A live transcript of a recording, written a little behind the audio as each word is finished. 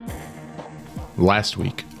last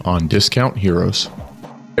week on Discount Heroes.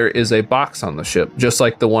 There is a box on the ship, just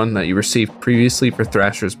like the one that you received previously for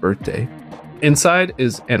Thrasher's birthday. Inside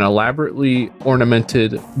is an elaborately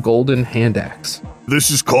ornamented golden hand axe.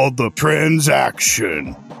 This is called the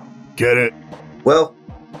transaction. Get it? Well,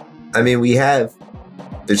 I mean, we have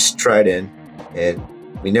this trident, and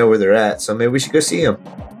we know where they're at, so maybe we should go see them.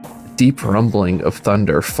 Deep rumbling of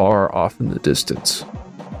thunder far off in the distance.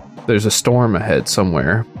 There's a storm ahead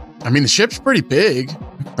somewhere. I mean, the ship's pretty big.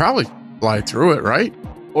 We could probably fly through it, right?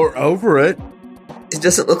 Or over it. It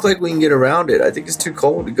doesn't look like we can get around it. I think it's too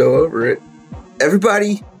cold to go over it.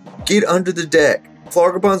 Everybody, get under the deck.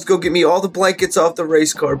 Flargabons, go get me all the blankets off the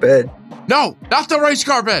race car bed. No, not the race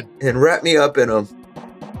car bed. And wrap me up in them.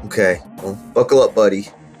 Okay, well, buckle up, buddy.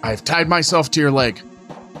 I've tied myself to your leg.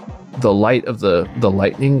 The light of the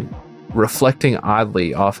lightning reflecting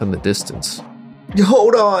oddly off in the distance.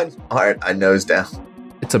 Hold on. All right, I nose down.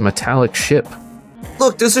 It's a metallic ship.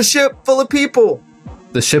 Look, there's a ship full of people.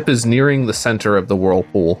 The ship is nearing the center of the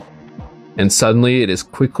whirlpool, and suddenly it is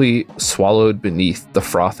quickly swallowed beneath the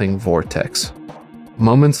frothing vortex.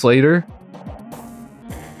 Moments later,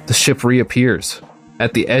 the ship reappears.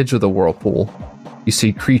 At the edge of the whirlpool, you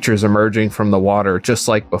see creatures emerging from the water just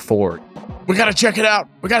like before. We gotta check it out.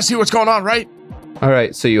 We gotta see what's going on, right? All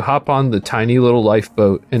right, so you hop on the tiny little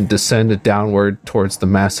lifeboat and descend downward towards the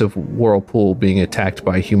massive whirlpool being attacked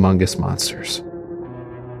by humongous monsters.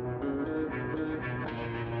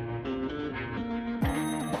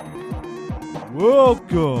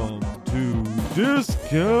 Welcome to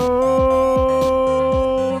Discount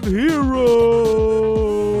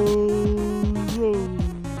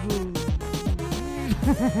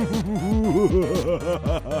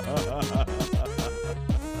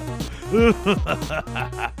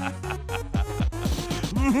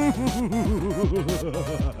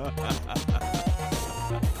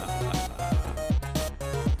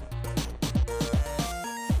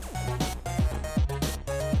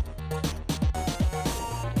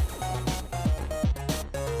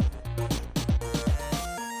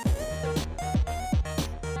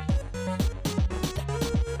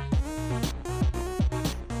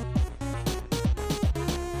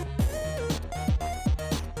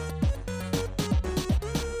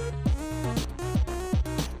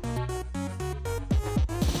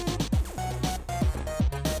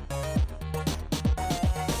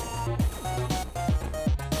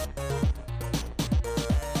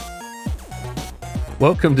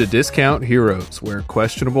Welcome to Discount Heroes, where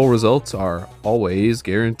questionable results are always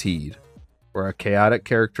guaranteed. We're a chaotic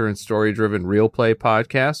character and story-driven real play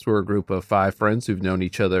podcast. We're a group of 5 friends who've known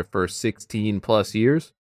each other for 16 plus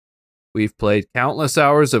years. We've played countless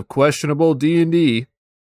hours of questionable D&D,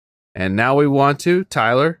 and now we want to,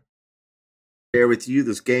 Tyler, share with you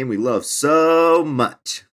this game we love so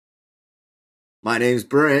much. My name's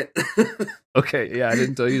Brent. Okay, yeah, I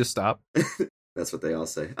didn't tell you to stop. That's what they all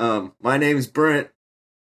say. My name's Brent.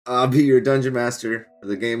 I'll be your dungeon master for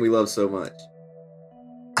the game we love so much.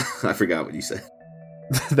 I forgot what you said.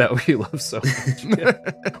 That we love so much. Yeah.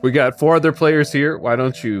 We got 4 other players here. Why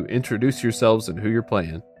don't you introduce yourselves and who you're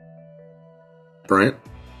playing? Brent?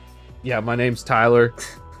 Yeah, my name's Tyler.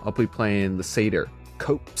 I'll be playing the Satyr,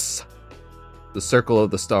 Copes, the Circle of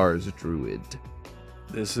the Stars Druid.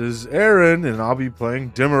 This is Aaron, and I'll be playing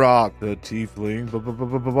Dimmerock, the Tiefling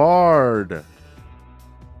Bard.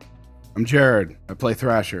 I'm Jared. I play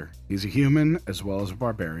Thrasher. He's a human as well as a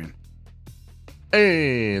barbarian.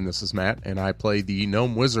 And this is Matt, and I play the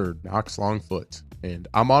Gnome Wizard, Nox Longfoot. And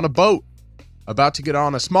I'm on a boat, about to get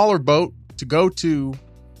on a smaller boat to go to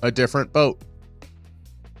a different boat.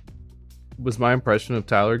 Was my impression of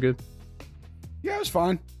Tyler good? Yeah, it was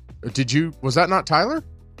fine. Was that not Tyler?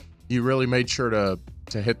 You really made sure to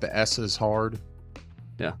hit the S's hard.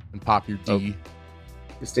 Yeah. And pop your D. Oh.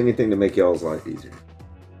 Just anything to make y'all's life easier.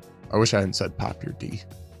 I wish I hadn't said pop your D.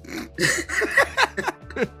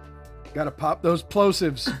 Gotta pop those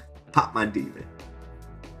plosives. Pop my D, man.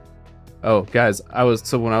 Oh, guys,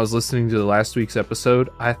 when I was listening to the last week's episode,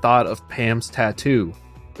 I thought of Pam's tattoo.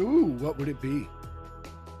 Ooh, what would it be?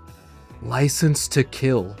 License to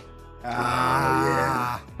Kill.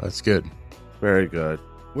 Ah, yeah. That's good. Very good.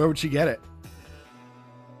 Where would she get it?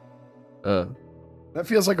 That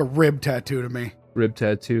feels like a rib tattoo to me. Rib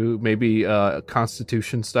tattoo, maybe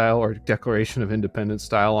Constitution style or Declaration of Independence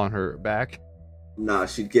style on her back. Nah,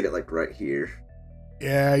 she'd get it like right here.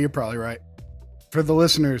 Yeah, you're probably right. For the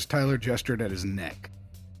listeners, Tyler gestured at his neck.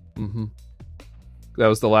 Mm-hmm. That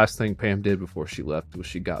was the last thing Pam did before she left, was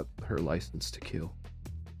she got her license to kill.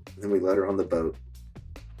 Then we let her on the boat.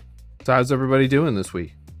 So how's everybody doing this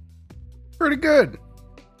week? Pretty good.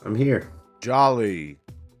 I'm here. Jolly.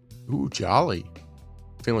 Ooh, jolly.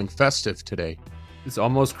 Feeling festive today. It's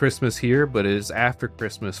almost Christmas here, but it is after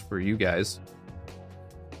Christmas for you guys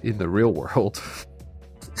in the real world.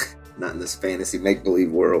 Not in this fantasy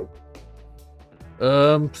make-believe world.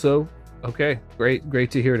 So, okay.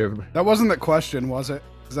 Great to hear it, everybody. That wasn't the question, was it?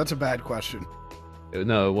 'Cause that's a bad question.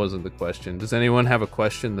 No, it wasn't the question. Does anyone have a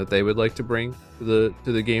question that they would like to bring to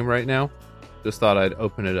the game right now? Just thought I'd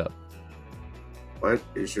open it up. What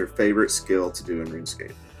is your favorite skill to do in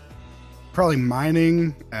RuneScape? Probably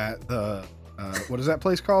mining at the what is that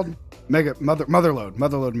place called?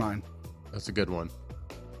 Motherlode mine. That's a good one.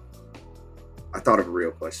 I thought of a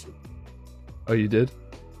real question. Oh, you did?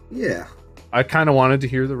 Yeah. I kind of wanted to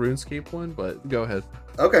hear the RuneScape one, but go ahead.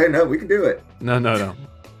 Okay, no, we can do it. No.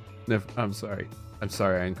 I'm sorry.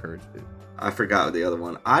 I encouraged it. I forgot the other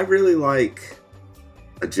one. I really like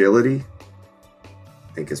agility.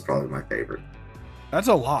 I think it's probably my favorite. That's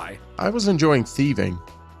a lie. I was enjoying thieving.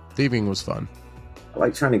 Thieving was fun. I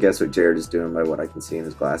like trying to guess what Jared is doing by what I can see in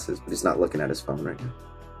his glasses, but he's not looking at his phone right now.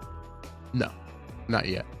 No, not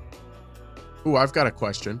yet. Ooh, I've got a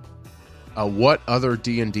question. What other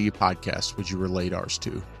D&D podcast would you relate ours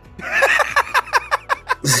to?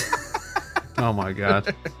 Oh my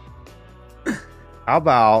god. How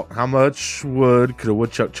about how much wood could a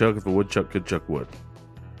woodchuck chuck if a woodchuck could chuck wood?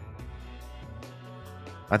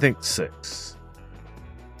 I think 6.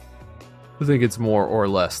 I think it's more or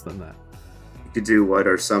less than that. You could do what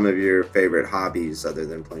are some of your favorite hobbies other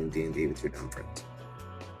than playing D&D with your dumb friends?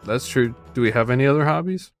 That's true. Do we have any other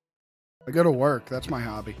hobbies? I go to work. That's my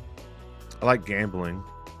hobby. I like gambling.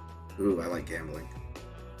 Ooh, I like gambling.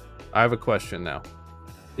 I have a question now.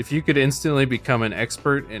 If you could instantly become an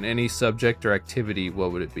expert in any subject or activity,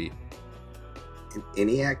 what would it be? In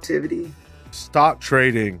any activity? Stock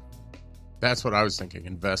trading. That's what I was thinking.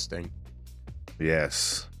 Investing.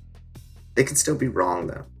 Yes. It can still be wrong,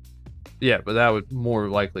 though. Yeah, but that would more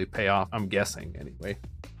likely pay off, I'm guessing, anyway.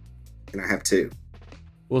 And I have 2.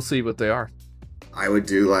 We'll see what they are. I would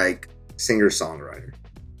do like singer-songwriter,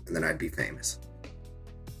 and then I'd be famous.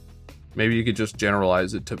 Maybe you could just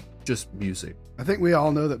generalize it to just music. I think we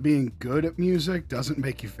all know that being good at music doesn't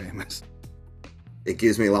make you famous. It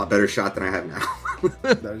gives me a lot better shot than I have now.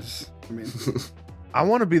 I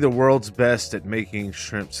want to be the world's best at making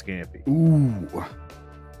shrimp scampi. Ooh.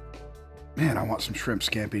 Man, I want some shrimp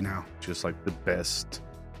scampi now. Just like the best.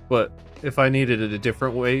 But if I needed a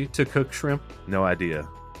different way to cook shrimp, No idea.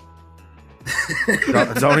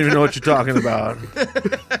 don't even know what you're talking about.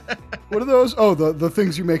 What are those? Oh, the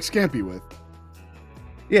things you make scampi with.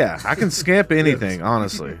 Yeah, I can scampi anything,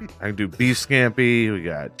 honestly. I can do beef scampi. We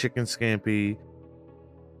got chicken scampi.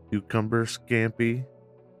 Cucumber scampi.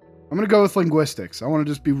 I'm going to go with linguistics. I want to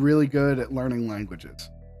just be really good at learning languages.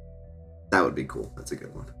 That would be cool. That's a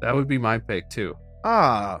good one. that would be my pick too.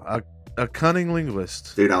 A cunning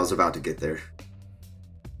linguist. Dude, I was about to get there.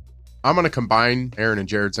 I'm going to combine Aaron and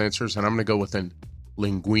Jared's answers, and I'm going to go with an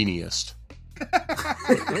linguiniist.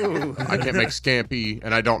 I can't make scampi,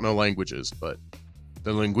 and I don't know languages, but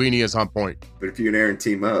the linguini is on point. But if you and Aaron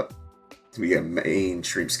team up, we get main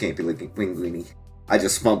shrimp scampi linguini. I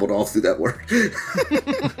just fumbled all through that word.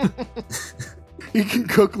 He can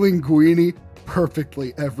cook linguini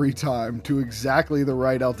perfectly every time to exactly the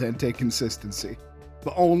right al dente consistency.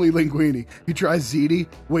 The only linguini. He tries ziti,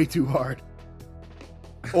 way too hard.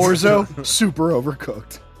 Orzo, super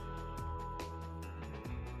overcooked.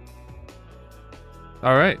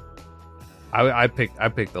 All right. I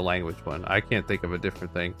picked the language one. I can't think of a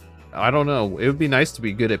different thing. I don't know. It would be nice to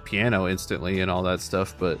be good at piano instantly and all that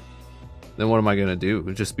stuff, but then what am I going to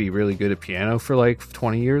do? Just be really good at piano for like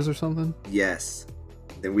 20 years or something? Yes.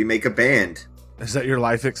 Then we make a band. Is that your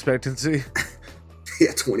life expectancy?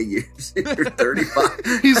 Yeah, 20 years. You're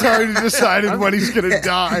 35. He's already decided when he's going to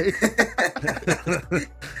die.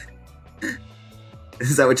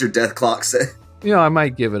 Is that what your death clock said? You know, I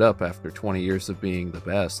might give it up after 20 years of being the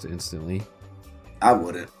best instantly. I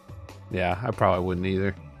wouldn't. Yeah, I probably wouldn't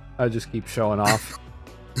either. I'd just keep showing off.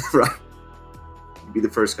 Right. You'd be the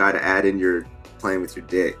first guy to add in your playing with your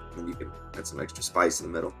dick, and you can add some extra spice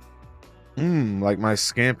in the middle. Like my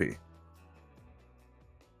scampi.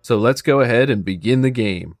 So let's go ahead and begin the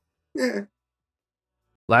game. Yeah.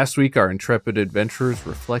 Last week, our intrepid adventurers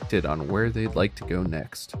reflected on where they'd like to go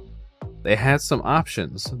next. They had some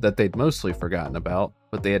options that they'd mostly forgotten about,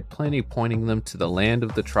 but they had plenty pointing them to the land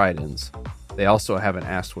of the Tridents. They also haven't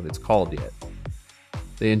asked what it's called yet.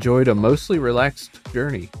 They enjoyed a mostly relaxed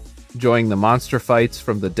journey, enjoying the monster fights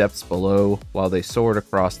from the depths below while they soared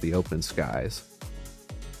across the open skies.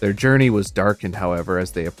 Their journey was darkened, however,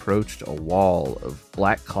 as they approached a wall of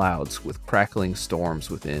black clouds with crackling storms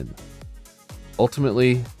within.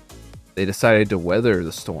 Ultimately, They decided to weather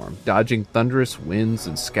the storm, dodging thunderous winds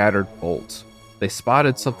and scattered bolts. They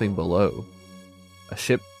spotted something below. A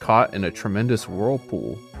ship caught in a tremendous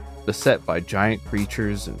whirlpool, beset by giant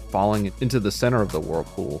creatures and falling into the center of the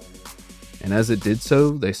whirlpool. And as it did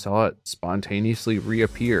so, they saw it spontaneously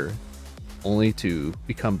reappear, only to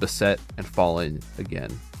become beset and fall in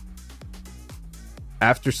again.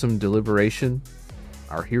 After some deliberation,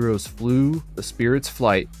 our heroes flew the spirit's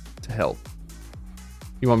flight to help.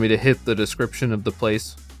 You want me to hit the description of the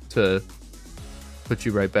place to put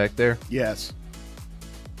you right back there? Yes.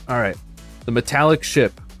 All right. The metallic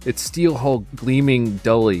ship, its steel hull gleaming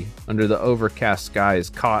dully under the overcast sky, is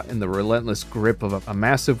caught in the relentless grip of a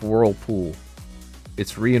massive whirlpool.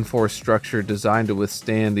 Its reinforced structure, designed to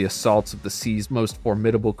withstand the assaults of the sea's most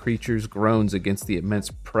formidable creatures, groans against the immense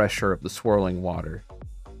pressure of the swirling water.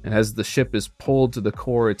 And as the ship is pulled to the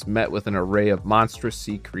core, it's met with an array of monstrous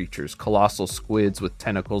sea creatures, colossal squids with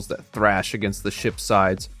tentacles that thrash against the ship's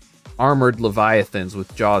sides, armored leviathans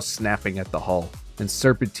with jaws snapping at the hull, and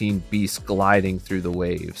serpentine beasts gliding through the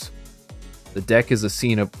waves. The deck is a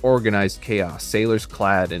scene of organized chaos, sailors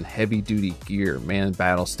clad in heavy-duty gear man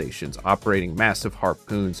battle stations, operating massive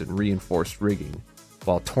harpoons and reinforced rigging,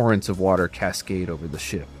 while torrents of water cascade over the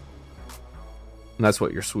ship. And that's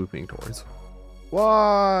what you're swooping towards.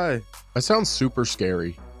 Why? That sounds super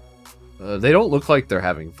scary. They don't look like they're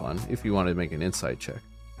having fun, if you want to make an insight check.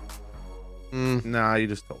 Nah, you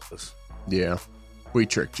just told us. Yeah, we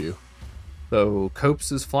tricked you. So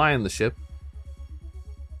Copes is flying the ship,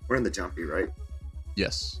 We're in the jumpy, right?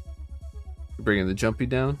 Yes. bringing the jumpy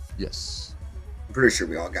down. Yes. I'm pretty sure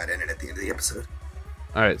we all got in it at the end of the episode.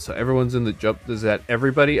 All right, so everyone's in the jump. Is that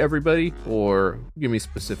everybody, or give me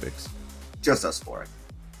specifics? Just us four.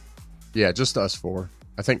 Yeah, just us four.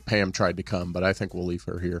 I think Pam tried to come, but I think we'll leave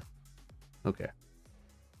her here. Okay.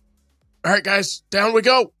 All right, guys, down we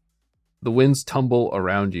go. The winds tumble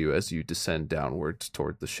around you as you descend downwards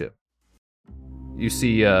toward the ship. You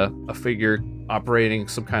see a figure operating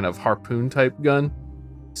some kind of harpoon type gun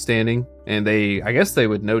standing, and I guess they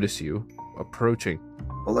would notice you approaching.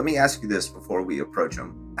 Well, let me ask you this before we approach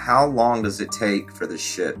them. How long does it take for the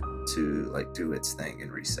ship to do its thing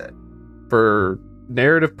and reset? For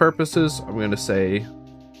narrative purposes, I'm going to say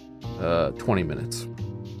 20 minutes.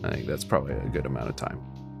 I think that's probably a good amount of time.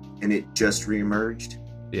 And it just reemerged?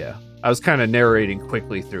 Yeah. I was kind of narrating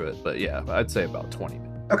quickly through it, but yeah, I'd say about 20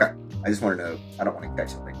 minutes. Okay. I just want to know. I don't want to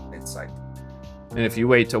catch something mid-sight. And if you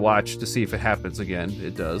wait to watch to see if it happens again,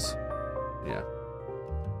 it does. Yeah.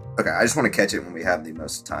 Okay, I just want to catch it when we have the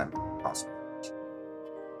most time possible.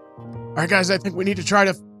 All right, guys, I think we need to try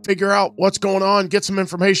to figure out what's going on, get some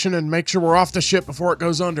information, and make sure we're off the ship before it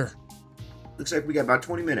goes under. Looks like we got about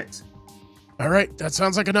 20 minutes. All right, that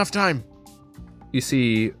sounds like enough time. You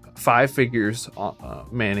see 5 figures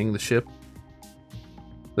manning the ship.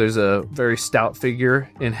 There's a very stout figure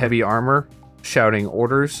in heavy armor shouting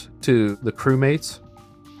orders to the crewmates.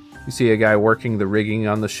 You see a guy working the rigging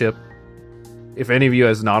on the ship. If any of you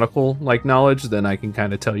has nautical knowledge, then I can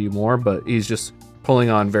kind of tell you more, but he's just pulling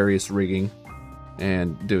on various rigging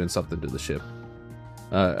and doing something to the ship.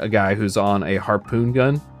 A guy who's on a harpoon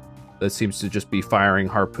gun that seems to just be firing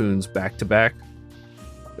harpoons back to back.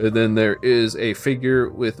 And then there is a figure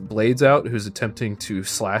with blades out who's attempting to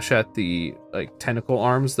slash at the tentacle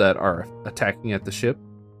arms that are attacking at the ship.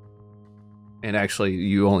 And actually,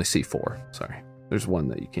 you only see 4. Sorry. There's one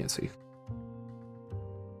that you can't see.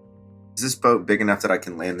 Is this boat big enough that I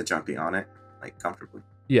can land the jumpy on it, comfortably?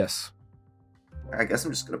 Yes. I guess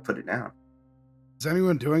I'm just going to put it down. Is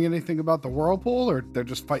anyone doing anything about the whirlpool, or they're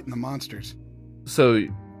just fighting the monsters? So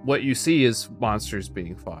what you see is monsters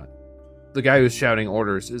being fought. The guy who's shouting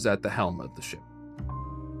orders is at the helm of the ship.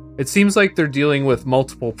 It seems like they're dealing with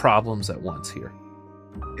multiple problems at once here.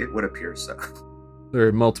 It would appear so. There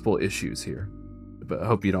are multiple issues here, but I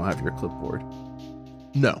hope you don't have your clipboard.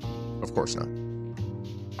 No, of course not.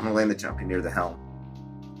 I'm going to land the jumpy near the helm.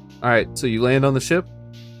 All right, so you land on the ship.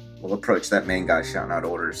 We'll approach that main guy shouting out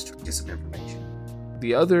orders to get some information.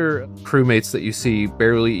 The other crewmates that you see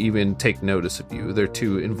barely even take notice of you. They're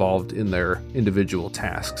too involved in their individual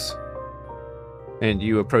tasks. And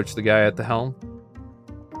you approach the guy at the helm.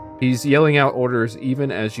 He's yelling out orders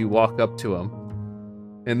even as you walk up to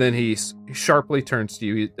him. And then he sharply turns to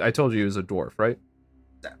you. I told you he was a dwarf, right?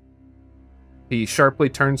 Yeah. He sharply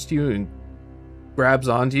turns to you and grabs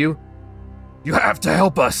onto you. You have to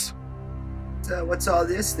help us! So what's all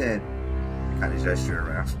this then? I kind of gesture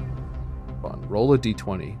around. Come on, roll a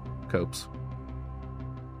d20, Copes.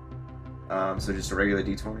 So just a regular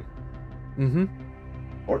d20? Mm-hmm.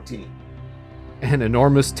 14. An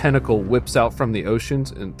enormous tentacle whips out from the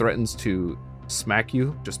oceans and threatens to smack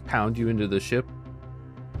you, just pound you into the ship.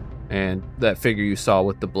 And that figure you saw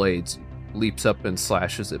with the blades leaps up and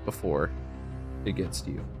slashes it before it gets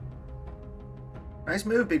to you. Nice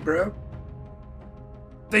move, big bro.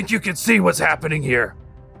 Think you can see what's happening here.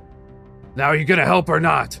 Now are you gonna help or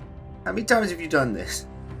not? How many times have you done this?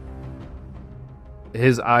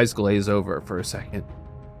 His eyes glaze over for a second.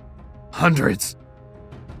 Hundreds,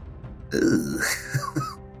 Ugh.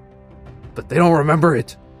 but they don't remember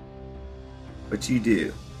it. But you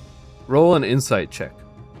do. Roll an insight check,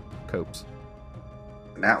 Copes.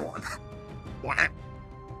 That one.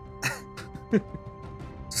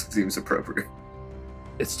 Seems appropriate.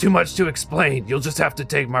 It's too much to explain. You'll just have to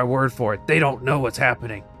take my word for it. They don't know what's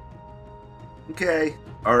happening. Okay.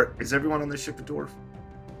 Is everyone on the ship a dwarf?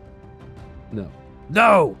 No.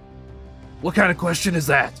 No! What kind of question is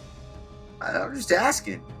that? I'm just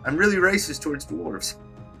asking. I'm really racist towards dwarves.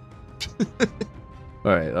 All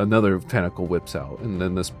right, another tentacle whips out, and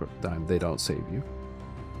then this time they don't save you.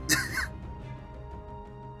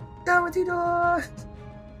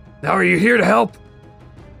 Now are you here to help?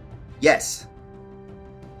 Yes.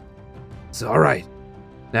 It's all right.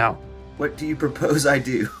 Now, What do you propose I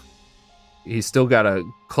do? He's still got a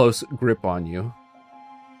close grip on you.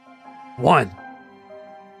 1.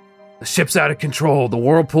 The ship's out of control. The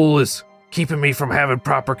whirlpool is keeping me from having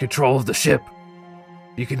proper control of the ship.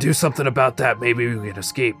 You can do something about that. Maybe we can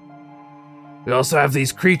escape. We also have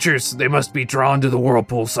these creatures. They must be drawn to the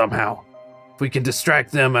whirlpool somehow. If we can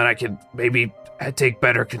distract them, and I can maybe take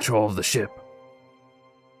better control of the ship.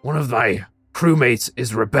 One of my crewmates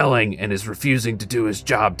is rebelling and is refusing to do his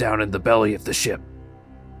job down in the belly of the ship.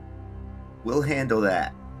 We'll handle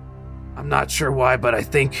that. I'm not sure why, but I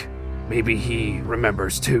think maybe he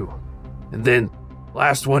remembers too. And then,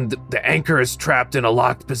 last one, the anchor is trapped in a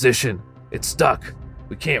locked position. It's stuck.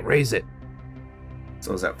 We can't raise it.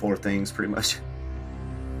 So is that 4 things, pretty much?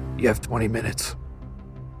 You have 20 minutes.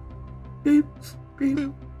 Beep,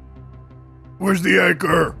 beep. Where's the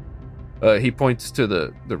anchor? He points to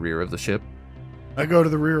the rear of the ship. I go to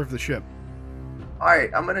the rear of the ship.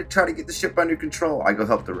 Alright, I'm gonna try to get the ship under control. I go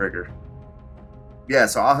help the rigger. Yeah,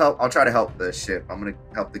 so I'll try to help the ship. I'm gonna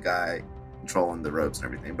help the guy controlling the ropes and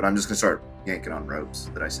everything, but I'm just gonna start yanking on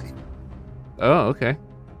ropes that I see. Oh, okay.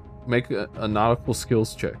 Make a nautical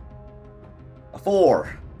skills check. A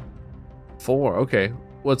 4. 4, okay.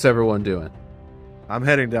 What's everyone doing? I'm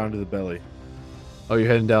heading down to the belly. Oh, you're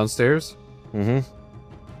heading downstairs? Mm-hmm.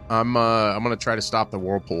 I'm gonna try to stop the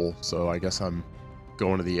whirlpool, so I guess I'm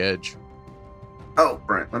going to the edge. Oh,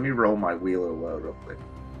 Brent, let me roll my wheeler low real quick.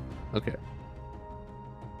 Okay.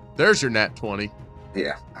 There's your nat 20.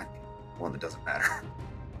 Yeah, one that doesn't matter.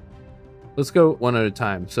 Let's go one at a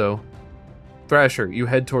time. So, Thrasher, you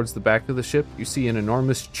head towards the back of the ship. You see an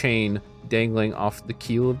enormous chain dangling off the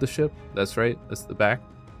keel of the ship. That's right? That's the back?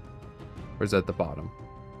 Or is that the bottom?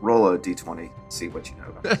 Roll a d20, see what you know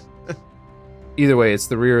about it. Either way, it's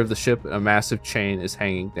the rear of the ship. A massive chain is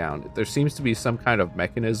hanging down. There seems to be some kind of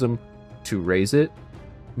mechanism to raise it,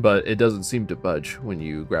 but it doesn't seem to budge when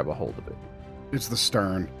you grab a hold of it. It's the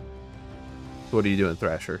stern. What are you doing,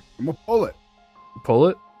 Thrasher? I'm gonna pull it Pull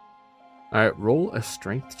it? Alright, roll a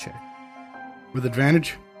strength check. with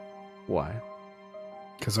advantage Why?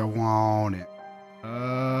 because I want it.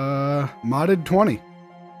 Modded 20.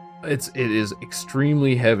 It is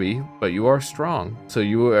extremely heavy, but you are strong. So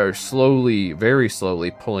you are slowly, very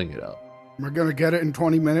slowly pulling it up. Am I gonna get it in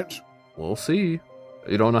 20 minutes? We'll see.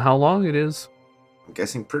 You don't know how long it is. I'm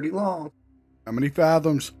guessing pretty long. How many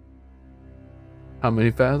fathoms? How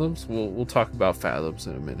many fathoms? We'll talk about fathoms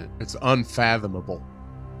in a minute. It's unfathomable.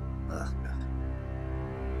 Ugh.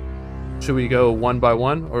 Should we go one by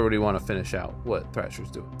one, or do you want to finish out what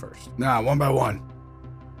Thrasher's doing first? Nah, one by one.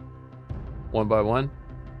 One by one?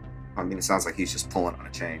 I mean, it sounds like he's just pulling on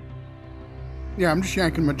a chain. Yeah, I'm just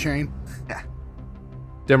yanking my chain.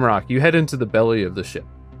 Demarok, you head into the belly of the ship.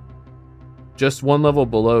 Just one level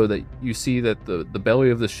below that, you see that the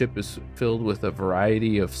belly of the ship is filled with a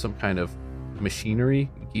variety of some kind of machinery,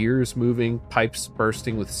 gears moving, pipes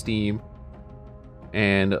bursting with steam,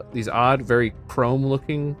 and these odd, very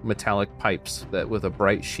chrome-looking metallic pipes that with a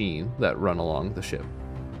bright sheen that run along the ship.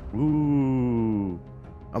 Ooh.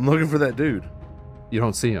 I'm looking for that dude. You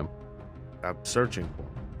don't see him. I'm searching for him.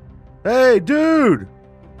 Hey, dude!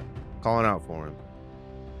 Calling out for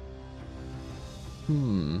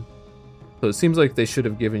him. So it seems like they should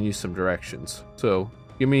have given you some directions. So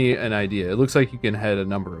give me an idea. It looks like you can head a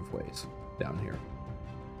number of ways down here.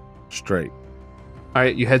 Straight. All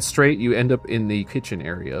right, you head straight. You end up in the kitchen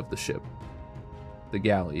area of the ship, the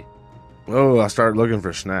galley. Oh, I started looking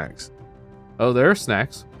for snacks. Oh, there are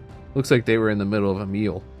snacks. Looks like they were in the middle of a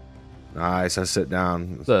meal. Nice. I sit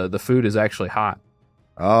down. The food is actually hot.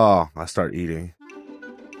 Oh, I start eating.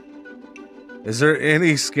 Is there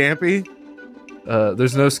any scampi?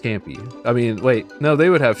 There's no scampi. I mean, wait, no, they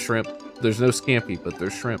would have shrimp. There's no scampi, but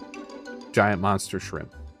there's shrimp. Giant monster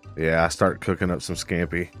shrimp. Yeah, I start cooking up some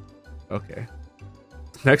scampi. Okay.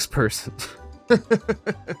 Next person.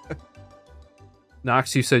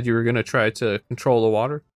 Nox, you said you were going to try to control the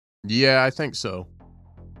water? Yeah, I think so.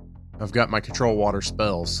 I've got my control water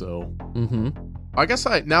spell, so... Mm-hmm. I guess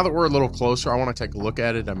now that we're a little closer, I want to take a look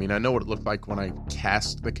at it. I mean, I know what it looked like when I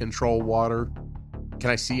cast the control water. Can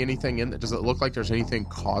I see anything in it? Does it look like there's anything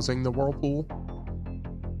causing the whirlpool?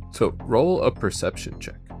 So roll a perception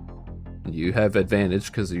check. You have advantage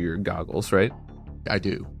because of your goggles, right? I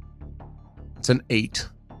do. It's an 8.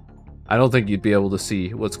 I don't think you'd be able to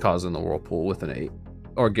see what's causing the whirlpool with an 8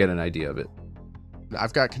 or get an idea of it.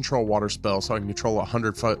 I've got control water spell, so I can control a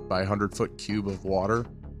 100-foot by 100-foot cube of water.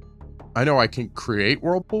 I know I can create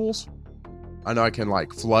whirlpools. I know I can,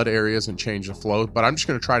 like, flood areas and change the flow, but I'm just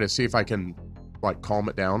going to try to see if I can, like, calm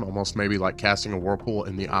it down, almost maybe like casting a whirlpool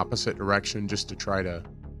in the opposite direction just to try to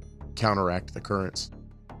counteract the currents.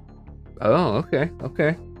 Oh, okay.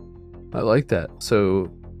 I like that.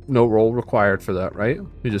 So no roll required for that, right?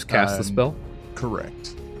 You just cast the spell?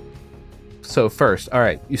 Correct. So first, all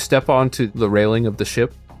right, you step onto the railing of the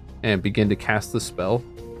ship and begin to cast the spell,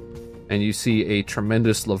 and you see a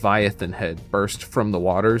tremendous Leviathan head burst from the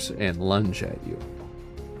waters and lunge at you.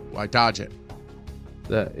 I dodge it.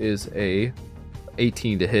 That is a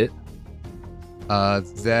 18 to hit.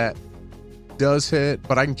 That does hit,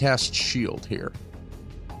 but I can cast shield here.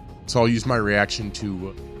 So I'll use my reaction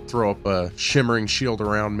to throw up a shimmering shield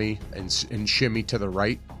around me and shimmy to the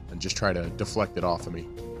right and just try to deflect it off of me.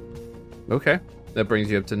 Okay. That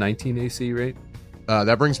brings you up to 19 AC, right?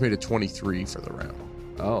 That brings me to 23 for the round.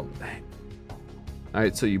 Oh, dang. All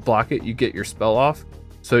right, so you block it, you get your spell off.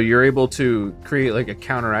 So you're able to create like a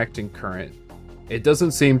counteracting current. It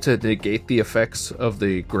doesn't seem to negate the effects of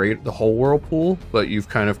the whole whirlpool, but you've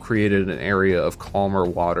kind of created an area of calmer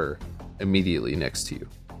water immediately next to you.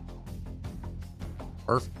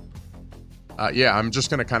 Perfect. Yeah, I'm just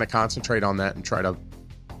going to kind of concentrate on that and try to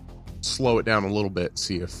slow it down a little bit,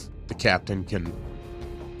 see if the captain can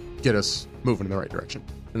get us moving in the right direction.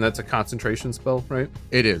 And that's a concentration spell, right?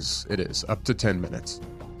 It is. Up to 10 minutes.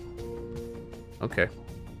 Okay.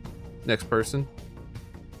 Next person.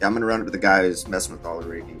 Yeah, I'm going to run up to the guy who's messing with all the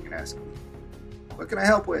rigging and ask him, what can I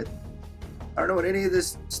help with? I don't know what any of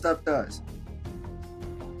this stuff does.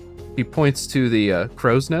 He points to the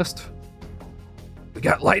crow's nest. We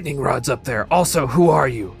got lightning rods up there. Also, who are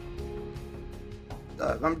you?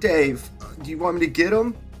 I'm Dave. Do you want me to get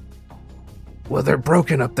them? Well, they're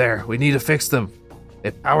broken up there. We need to fix them.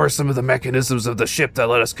 It powers some of the mechanisms of the ship that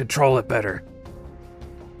let us control it better.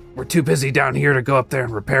 We're too busy down here to go up there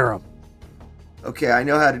and repair them. Okay, I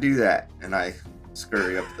know how to do that. And I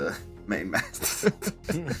scurry up the main mast.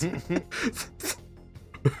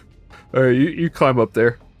 All right, you climb up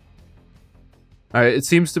there. All right, it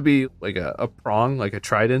seems to be like a prong, like a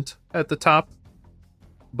trident at the top.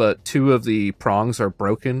 But 2 of the prongs are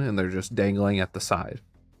broken and they're just dangling at the side.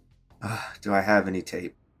 Do I have any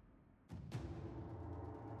tape?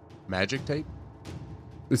 Magic tape?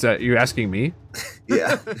 Is that you asking me?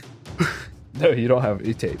 Yeah. No, you don't have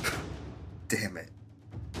any tape. Damn it.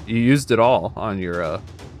 You used it all on your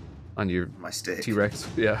My stick. T-Rex.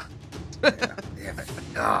 Yeah. Yeah, damn it.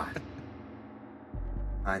 God.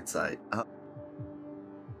 Hindsight. Oh.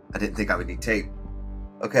 I didn't think I would need tape.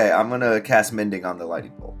 Okay, I'm gonna cast Mending on the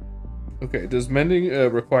lighting pole. Okay, does mending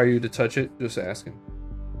require you to touch it? Just asking.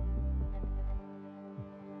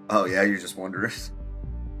 Oh yeah, you're just wondering.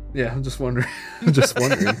 Yeah, I'm just wondering. Just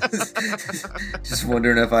wondering. Just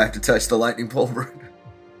wondering if I have to touch the lightning pole.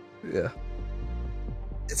 Yeah.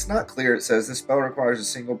 It's not clear. It says this spell requires a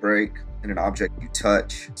single break in an object you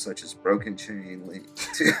touch, such as broken chain link.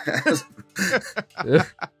 Yeah.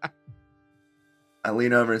 I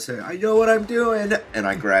lean over and say, I know what I'm doing, and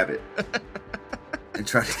I grab it and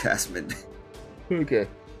try to cast Mending. Okay.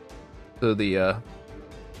 So the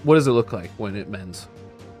what does it look like when it mends?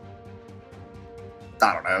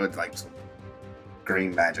 I don't know. It's like some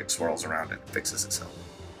green magic swirls around it and fixes itself.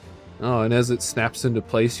 Oh, and as it snaps into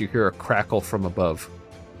place, you hear a crackle from above.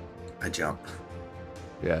 I jump.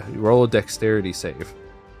 Yeah, you roll a dexterity save.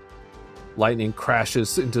 Lightning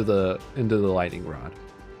crashes into the lightning rod.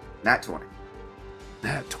 Nat 20.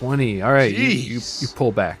 Nat 20. All right, you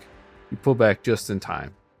pull back. You pull back just in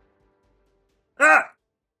time. Ah!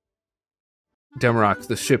 Demarok,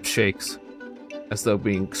 the ship shakes as though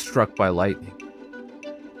being struck by lightning.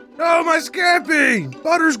 Oh, my scampi!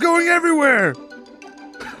 Butter's going everywhere!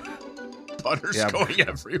 Butter's Yeah. going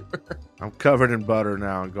everywhere. I'm covered in butter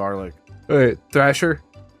now and garlic. All right, Thrasher.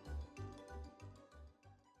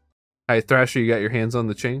 Hi, Thrasher, you got your hands on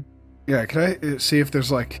the chain? Yeah, could I see if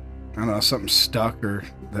there's like, I don't know, something stuck or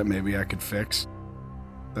that maybe I could fix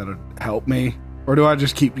that'd help me? Or do I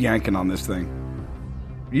just keep yanking on this thing?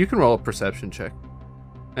 You can roll a perception check.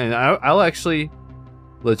 And I'll actually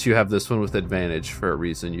let you have this one with advantage for a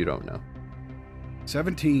reason you don't know.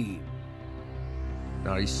 17.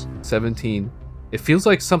 Nice. 17. It feels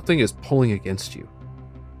like something is pulling against you.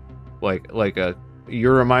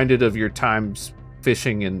 You're reminded of your times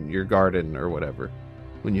fishing in your garden or whatever,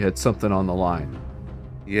 when you had something on the line.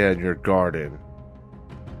 Yeah, in your garden.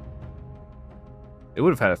 It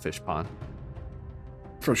would have had a fish pond.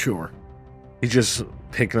 For sure. He's just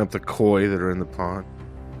picking up the koi that are in the pond.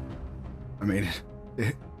 I mean,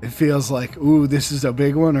 it feels like, ooh, this is a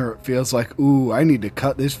big one, or it feels like, ooh, I need to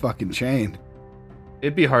cut this fucking chain.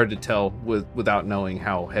 It'd be hard to tell without knowing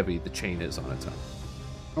how heavy the chain is on its own.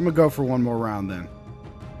 I'm going to go for one more round then.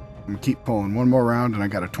 I'm going to keep pulling one more round, and I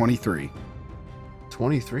got a 23.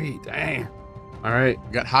 23, dang. All right,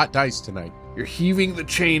 We got hot dice tonight. you're heaving the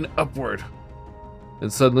chain upward.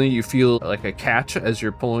 And suddenly you feel like a catch as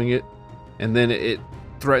you're pulling it, and then it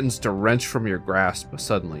threatens to wrench from your grasp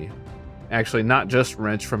suddenly. Actually, not just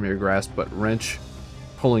wrench from your grasp, but wrench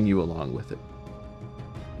pulling you along with it.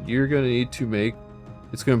 You're going to need to make,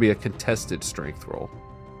 it's going to be a contested strength roll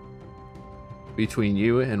between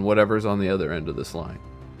you and whatever's on the other end of this line.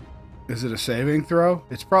 Is it a saving throw?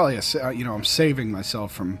 It's probably I'm saving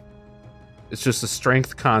myself from... It's just a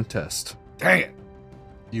strength contest. Dang it.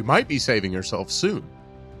 You might be saving yourself soon.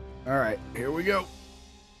 All right, here we go.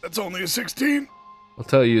 That's only a 16. I'll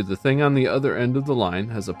tell you, the thing on the other end of the line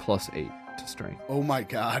has a +8 to strength. Oh my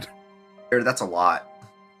god. That's a lot.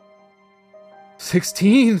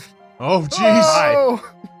 16! Oh, jeez.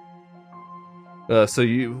 Oh! So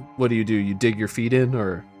what do? You dig your feet in,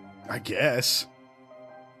 or? I guess.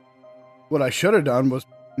 What I should have done was...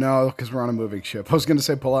 No, because we're on a moving ship. I was going to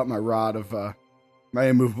say pull out my rod of... my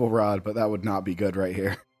immovable rod, but that would not be good right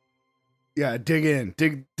here. Yeah, dig in.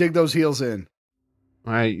 Dig those heels in.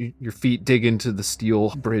 All right, your feet dig into the steel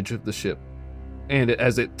bridge of the ship, and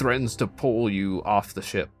as it threatens to pull you off the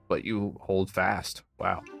ship, but you hold fast.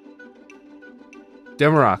 Wow.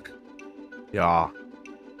 Demarok, Yeah.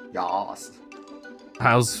 Yas.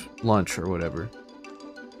 how's lunch or whatever?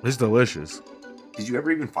 It's delicious. Did you ever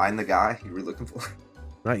even find the guy you were looking for?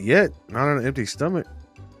 Not yet. Not on an empty stomach.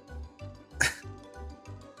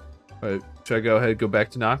 All right, should I go ahead and go back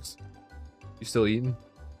to Nox? You still eating?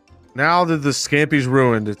 Now that the Scampy's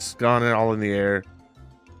ruined, it's gone all in the air.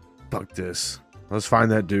 Fuck this. Let's find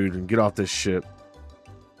that dude and get off this ship.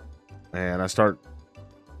 And I start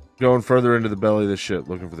going further into the belly of the ship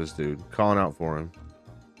looking for this dude, calling out for him.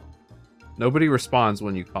 Nobody responds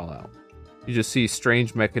when you call out. You just see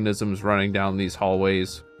strange mechanisms running down these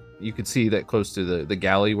hallways. You can see that close to the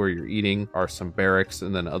galley where you're eating are some barracks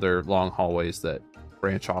and then other long hallways that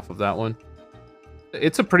branch off of that one.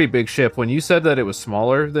 It's a pretty big ship. When you said that it was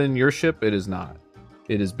smaller than your ship, it is not.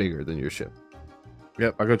 It is bigger than your ship.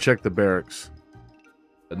 Yep, I go check the barracks.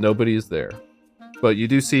 But nobody is there. But you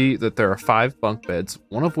do see that there are 5 bunk beds,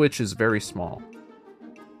 one of which is very small.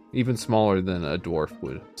 Even smaller than a dwarf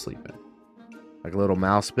would sleep in. Like a little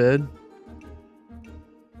mouse bed.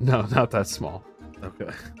 No, not that small. Okay.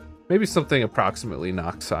 Maybe something approximately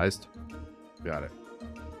Nox sized. Got it.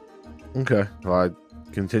 Okay. Well,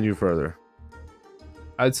 I continue further.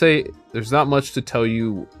 I'd say there's not much to tell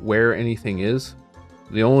you where anything is.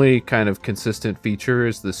 The only kind of consistent feature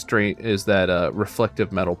is that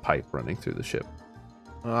reflective metal pipe running through the ship.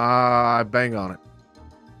 I bang on it.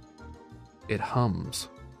 It hums.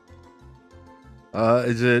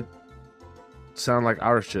 Is it sound like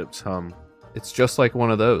our ships hum? It's just like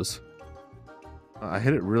one of those. I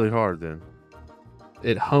hit it really hard then.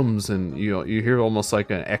 It hums, and you hear almost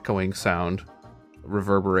like an echoing sound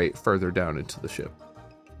reverberate further down into the ship.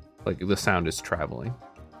 Like the sound is traveling.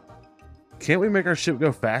 Can't we make our ship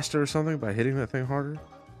go faster or something by hitting that thing harder?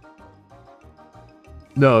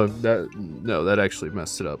 No, that actually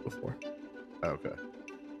messed it up before. Okay.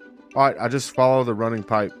 All right, I just follow the running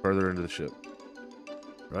pipe further into the ship.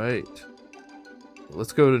 Right.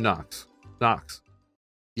 Let's go to Nox. Nox,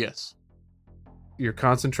 Yes. you're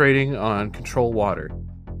concentrating on control water.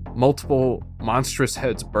 Multiple monstrous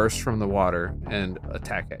heads burst from the water and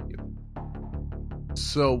attack at you.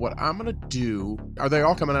 So what I'm going to do, are they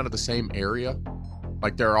all coming out of the same area?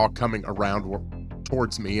 Like they're all coming around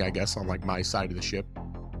towards me, I guess, on like my side of the ship.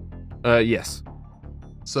 Yes.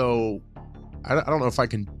 So I don't know if I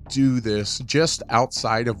can do this just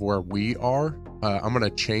outside of where we are. I'm going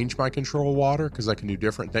to change my control water because I can do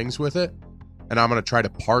different things with it. And I'm going to try to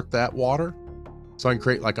part that water so I can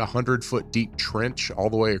create like 100-foot deep trench all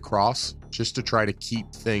the way across just to try to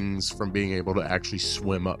keep things from being able to actually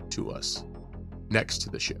swim up to us next to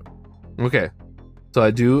the ship. Okay. So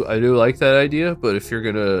I do like that idea, but if you're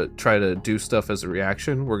gonna try to do stuff as a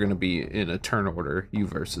reaction, we're gonna be in a turn order, you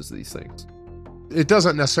versus these things. It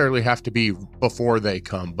doesn't necessarily have to be before they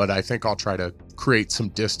come, but I think I'll try to create some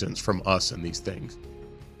distance from us and these things.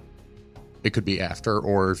 It could be after,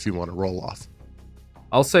 or if you want to roll off.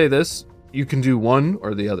 I'll say this, you can do one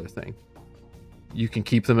or the other thing. You can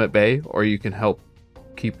keep them at bay, or you can help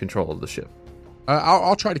keep control of the ship.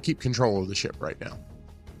 I'll try to keep control of the ship right now.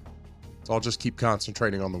 So I'll just keep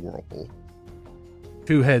concentrating on the whirlpool.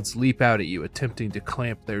 Two heads leap out at you, attempting to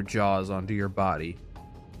clamp their jaws onto your body.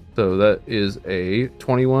 So that is a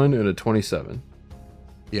 21 and a 27.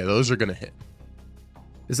 Yeah, those are going to hit.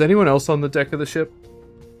 Is anyone else on the deck of the ship?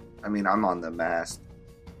 I mean, I'm on the mast.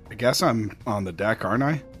 I guess I'm on the deck, aren't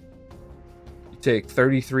I? You take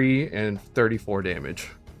 33 and 34 damage.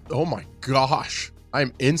 Oh my gosh.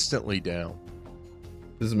 I'm instantly down.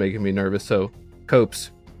 This is making me nervous. So,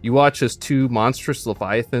 Copes, you watch as two monstrous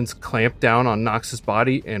leviathans clamp down on Nox's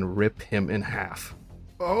body and rip him in half.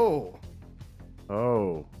 Oh.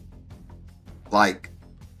 Oh. Like,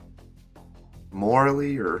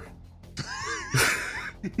 morally or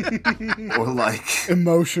or like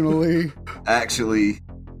Emotionally. actually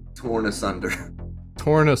torn asunder.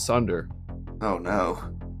 Torn asunder. Oh no.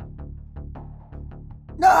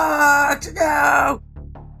 No!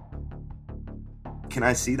 Can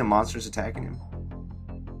I see the monsters attacking him?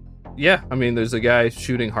 Yeah, I mean, there's a guy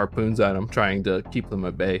shooting harpoons at him, trying to keep them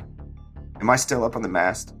at bay. Am I still up on the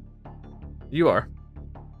mast? You are.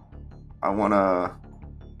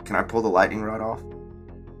 Can I pull the lightning rod off?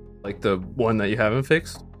 Like the one that you haven't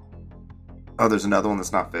fixed? Oh, there's another one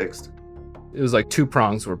that's not fixed. It was like two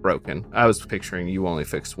prongs were broken. I was picturing you only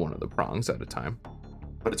fixed one of the prongs at a time.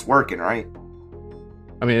 But it's working, right?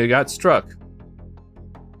 I mean, it got struck,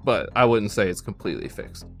 but I wouldn't say it's completely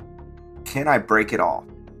fixed. Can I break it off?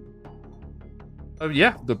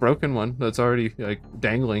 Yeah, the broken one that's already like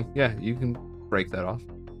dangling. Yeah, you can break that off.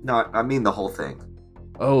 No, I mean the whole thing.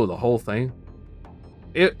 Oh, the whole thing?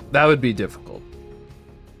 That would be difficult.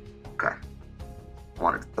 Okay. I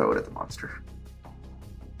wanted to throw it at the monster.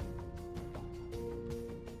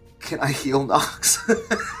 Can I heal Nox?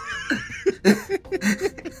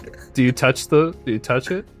 Do you touch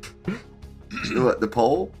it? What, the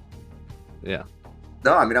pole? Yeah.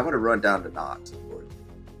 No, I mean, I'm going to run down to Nox.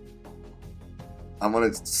 I'm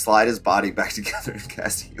going to slide his body back together and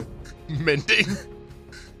cast heal. Mending.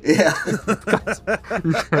 Yeah.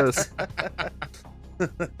 Yes.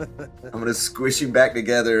 I'm going to squish him back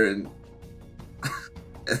together and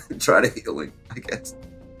try to heal him, I guess.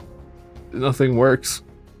 Nothing works.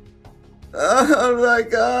 Oh my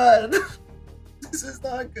god. This is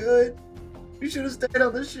not good. You should have stayed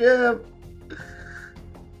on the ship.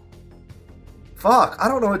 Fuck, I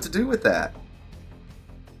don't know what to do with that.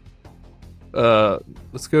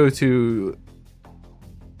 Let's go to.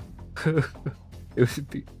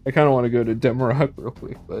 I kind of want to go to Demarok real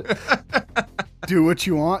quick, but Do what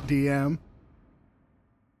you want, DM.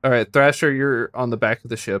 all right, Thrasher, you're on the back of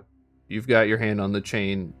the ship. You've got your hand on the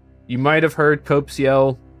chain. You might have heard Copes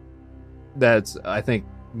yell. That's, I think,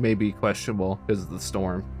 maybe questionable because of the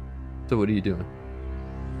storm. So what are you doing?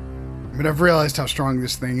 I mean, I've realized how strong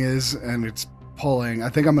this thing is, and it's pulling. I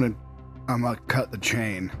think I'm gonna cut the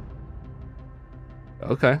chain.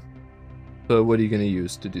 Okay. So what are you going to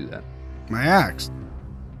use to do that? My axe.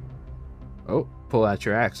 Oh, pull out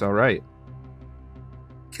your axe. All right.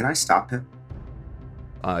 Can I stop him?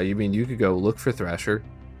 You mean you could go look for Thrasher?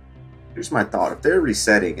 Here's my thought. If they're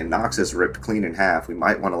resetting and Nox is ripped clean in half, we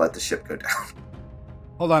might want to let the ship go down.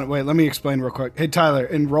 Hold on, wait, let me explain real quick. Hey, Tyler,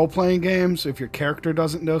 in role-playing games, if your character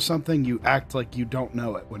doesn't know something, you act like you don't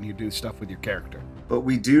know it when you do stuff with your character. But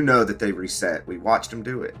we do know that they reset. We watched him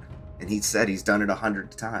do it. And he said he's done it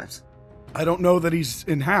 100 times. I don't know that he's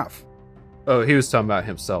in half. Oh, he was talking about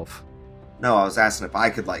himself. No, I was asking if I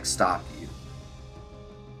could, stop you.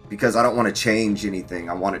 Because I don't want to change anything.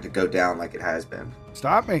 I want it to go down like it has been.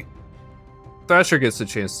 Stop me. Thrasher gets a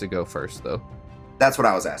chance to go first, though. That's what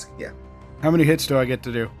I was asking, yeah. How many hits do I get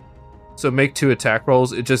to do? So make 2 attack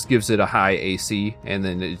rolls. It just gives it a high AC, and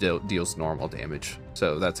then it deals normal damage.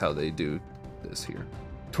 So that's how they do this here.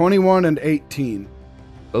 21 and 18.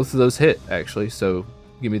 Both of those hit, actually. So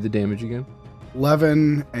give me the damage again.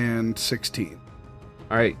 11 and 16.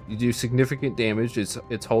 All right, you do significant damage.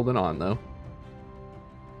 It's holding on, though.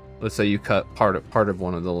 Let's say you cut part of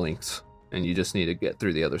one of the links, and you just need to get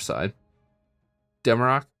through the other side.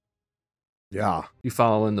 Demarok, Yeah, you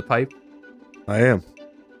follow in the pipe? I am.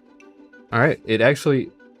 All right. It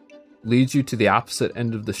actually leads you to the opposite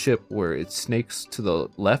end of the ship where it snakes to the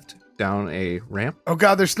left down a ramp, Oh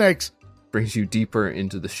god, there's snakes. brings you deeper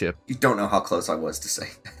into the ship. You don't know how close I was to say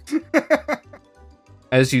that.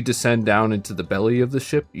 As you descend down into the belly of the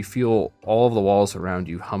ship, you feel all of the walls around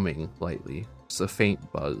you humming lightly. It's a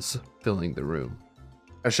faint buzz filling the room.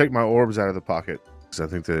 I shake my orbs out of the pocket because I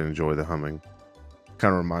think they enjoy the humming.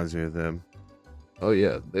 Kind of reminds me of them. Oh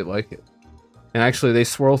yeah, they like it. And actually, they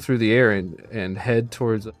swirl through the air and head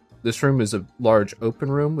towards... This room is a large open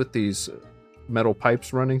room with these metal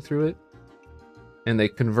pipes running through it. And they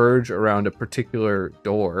converge around a particular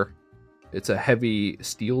door. It's a heavy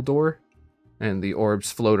steel door. And the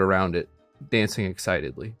orbs float around it, dancing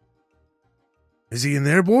excitedly. Is he in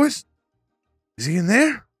there, boys? Is he in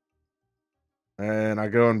there? And I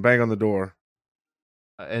go and bang on the door.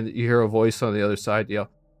 And you hear a voice on the other side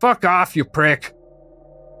yell, "Fuck off, you prick!"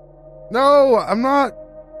 No, I'm not.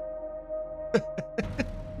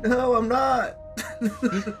 No, I'm not.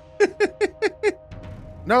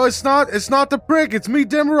 No, it's not. It's not the prick. It's me,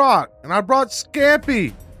 Demarok. And I brought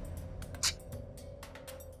Scampy.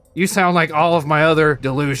 You sound like all of my other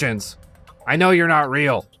delusions. I know you're not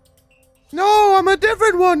real. No, I'm a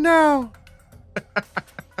different one now.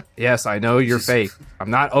 Yes, I know you're fake.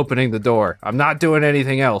 I'm not opening the door. I'm not doing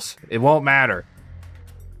anything else. It won't matter.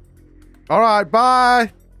 All right,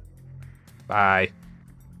 bye. Bye.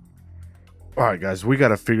 All right, guys, we got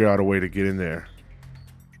to figure out a way to get in there.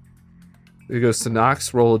 It goes to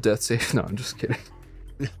Nox. Roll a death save. No, I'm just kidding.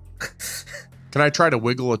 Can I try to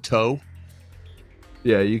wiggle a toe?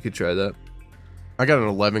 Yeah, you could try that. I got an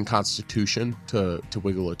 11 Constitution to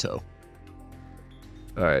wiggle a toe.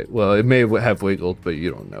 All right. Well, it may have wiggled, but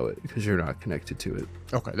you don't know it because you're not connected to it.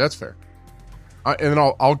 Okay, that's fair. And then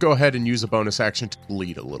I'll go ahead and use a bonus action to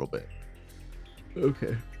bleed a little bit.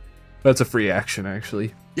 Okay. That's a free action,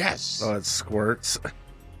 actually. Yes. Oh, it squirts.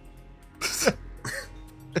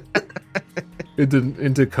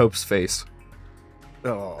 Into Cope's face.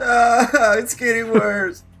 Oh. It's getting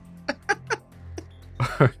worse.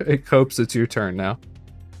 Hey, Copes, it's your turn now.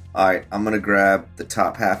 All right, I'm going to grab the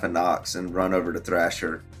top half of Nox and run over to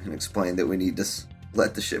Thrasher and explain that we need to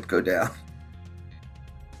let the ship go down.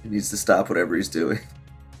 He needs to stop whatever he's doing.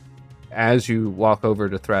 As you walk over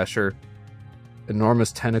to Thrasher,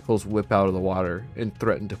 enormous tentacles whip out of the water and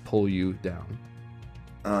threaten to pull you down.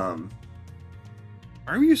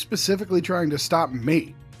 Are you specifically trying to stop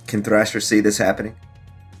me? Can Thrasher see this happening?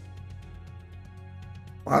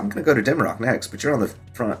 Well, I'm going to go to Demarok next, but you're on the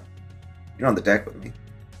front. You're on the deck with me.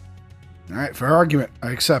 All right, fair argument.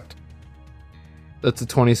 I accept. That's a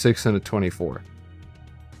 26 and a 24.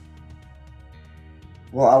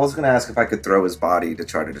 Well, I was going to ask if I could throw his body to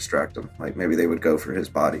try to distract him. Like, maybe they would go for his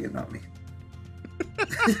body and not me.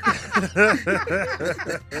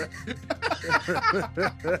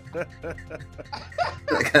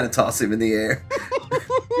 I kind of toss him in the air.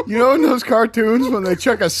 You know in those cartoons when they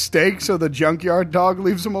chuck a steak so the junkyard dog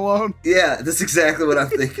leaves him alone? Yeah, that's exactly what I'm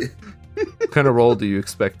thinking. What kind of role do you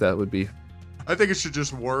expect that would be? I think it should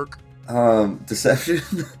just work. Deception?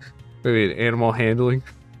 Maybe an animal handling?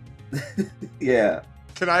 Yeah.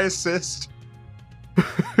 Can I assist?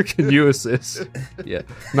 Can you assist? Yeah.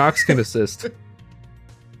 Nox can assist.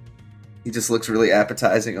 He just looks really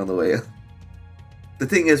appetizing on the way up. The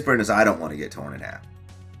thing is, Brent, is I don't want to get torn in half.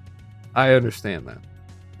 I understand that.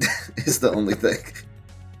 It's the only thing.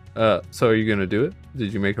 So are you going to do it?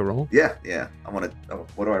 Did you make a roll? Yeah. I want to... Oh,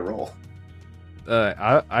 what do I roll?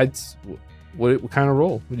 What kind of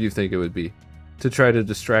role would you think it would be to try to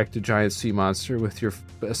distract a giant sea monster with your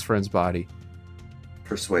best friend's body?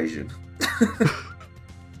 Persuasion. That's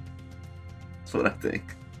what I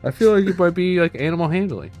think. I feel like it might be like animal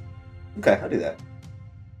handling. Okay, I'll do that.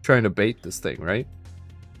 Trying to bait this thing, right?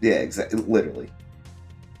 Yeah, exactly. Literally.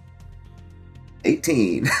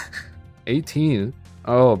 18. 18.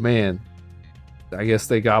 Oh man, I guess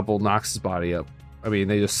they gobble Nox's body up. I mean,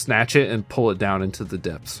 they just snatch it and pull it down into the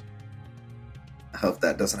depths. I hope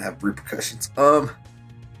that doesn't have repercussions.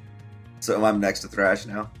 So I'm next to Thrash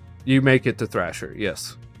now. You make it to Thrasher,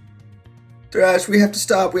 yes. Thrash, we have to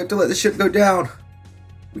stop. We have to let the ship go down.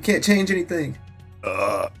 We can't change anything.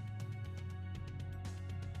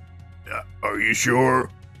 Are you sure?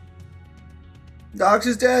 Nox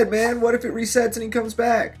is dead, man. What if it resets and he comes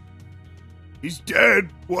back? He's dead.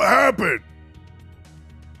 What happened?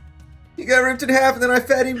 He got ripped in half and then I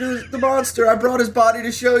fed him to the monster. I brought his body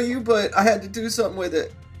to show you, but I had to do something with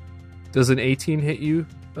it. Does an 18 hit you,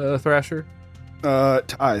 Thrasher?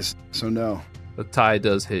 Ties, so no. The tie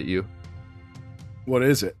does hit you. What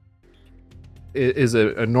is it? is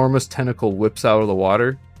an enormous tentacle whips out of the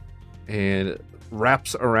water and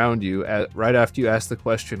wraps around you right after you ask the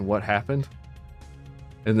question, what happened?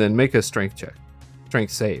 And then make a strength check.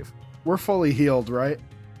 Strength save. We're fully healed, right?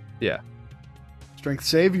 Yeah. Strength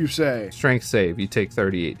save, you say? Strength save. You take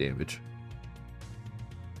 38 damage.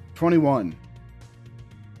 21.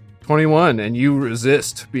 21, and you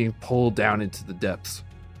resist being pulled down into the depths.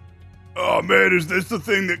 Oh man, is this the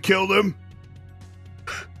thing that killed him?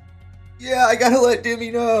 Yeah, I gotta let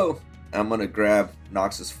Dimmy know. I'm gonna grab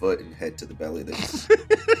Nox's foot and head to the belly.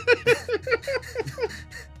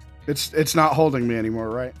 It's not holding me anymore,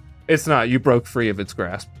 right? It's not. You broke free of its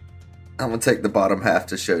grasp. I'm gonna take the bottom half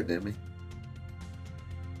to show Dimmy.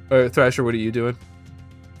 Thrasher, what are you doing?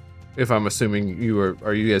 If I'm assuming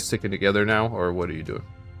are you guys sticking together now, or what are you doing?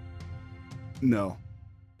 No.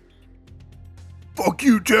 Fuck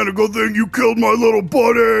you, tentacle thing, you killed my little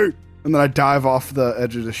buddy! And then I dive off the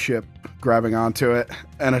edge of the ship, grabbing onto it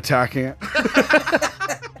and attacking it.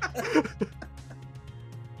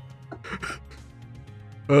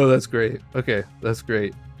 Oh, that's great. Okay, that's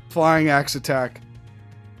great. Flying axe attack.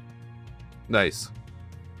 Nice.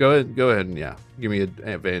 Go ahead and give me an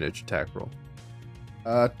advantage attack roll.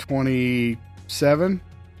 27.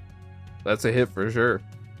 That's a hit for sure.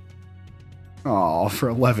 Oh, for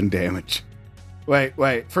 11 damage. Wait.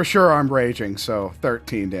 For sure I'm raging, so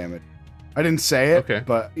 13 damage. I didn't say it, okay.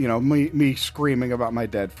 But, me screaming about my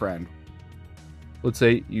dead friend. Let's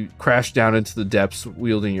say you crash down into the depths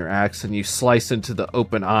wielding your axe, and you slice into the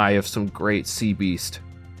open eye of some great sea beast.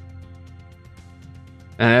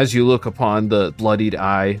 And as you look upon the bloodied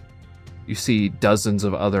eye, you see dozens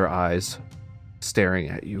of other eyes staring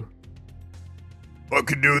at you. I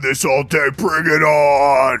can do this all day, bring it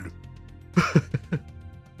on!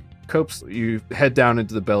 Copes, you head down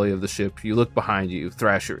into the belly of the ship. You look behind you.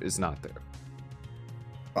 Thrasher is not there.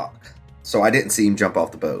 Fuck. So I didn't see him jump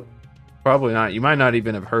off the boat. Probably not. You might not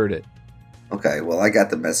even have heard it. Okay, well, I got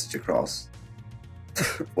the message across.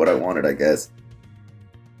 What I wanted, I guess.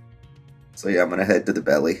 So yeah, I'm gonna head to the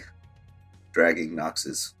belly, dragging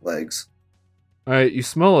Nox's legs. All right, you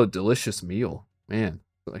smell a delicious meal. Man,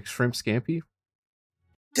 like shrimp scampi?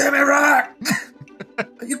 Damn it, Rock!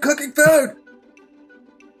 Are you cooking food?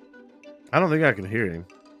 I don't think I can hear him.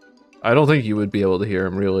 I don't think you would be able to hear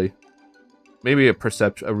him, really. Maybe a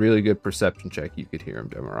really good perception check, you could hear him,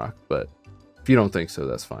 Demarok. But if you don't think so,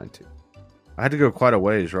 that's fine, too. I had to go quite a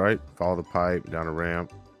ways, right? Follow the pipe, down a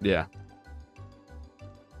ramp. Yeah.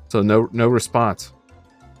 So no response.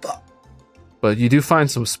 Fuck. But you do find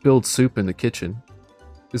some spilled soup in the kitchen.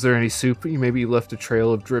 Is there any soup? Maybe you left a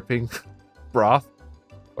trail of dripping broth?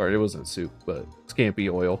 Or it wasn't soup, but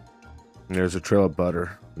scampi oil. And there's a trail of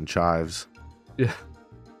butter and chives. Yeah.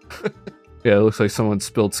 Yeah, it looks like someone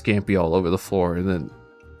spilled scampi all over the floor and then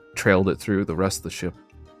trailed it through the rest of the ship.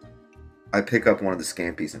 I pick up one of the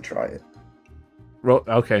scampies and try it.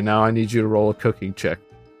 Okay, now I need you to roll a cooking check,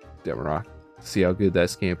 Demarok. See how good that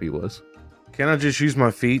scampi was. Can I just use my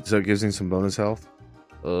feet so it gives me some bonus health?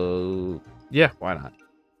 Yeah, why not?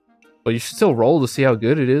 But you should still roll to see how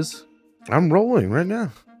good it is. I'm rolling right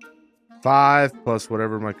now. 5 plus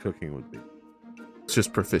whatever my cooking would be. It's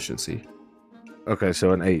just proficiency. Okay,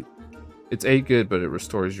 so an 8. It's 8 good, but it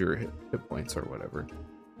restores your hit points or whatever.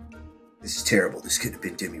 This is terrible. This could have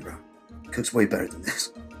been Dimmy Rock. Cooks way better than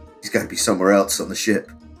this. He's got to be somewhere else on the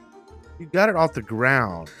ship. You got it off the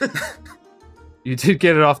ground. You did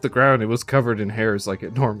get it off the ground. It was covered in hairs like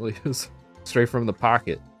it normally is. Straight from the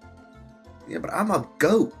pocket. Yeah, but I'm a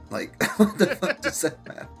goat. Like, what the fuck does that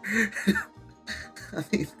matter? I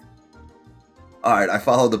mean... Alright, I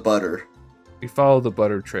follow the butter. You follow the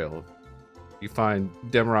butter trail. You find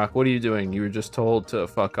Demarok. What are you doing? You were just told to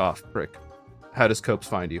fuck off, prick. How does Copes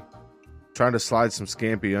find you? Trying to slide some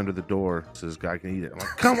scampi under the door so this guy can eat it. I'm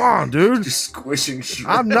like, come on, dude. Just squishing shit.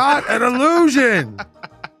 I'm not an illusion.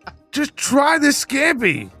 Just try this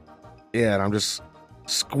scampi. Yeah, and I'm just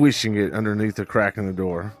squishing it underneath the crack in the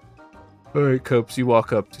door. All right, Copes, you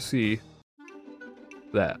walk up to see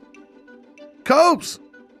that. Copes!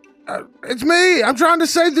 It's me! I'm trying to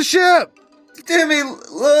save the ship! Dimmy,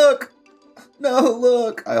 look! No,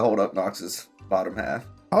 look! I hold up Nox's bottom half.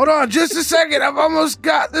 Hold on just a second. I've almost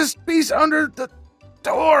got this piece under the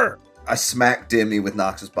door. I smack Dimmy with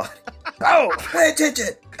Nox's body. Oh! Pay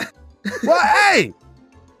attention! What? Hey!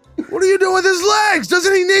 What are you doing with his legs?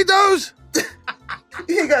 Doesn't he need those?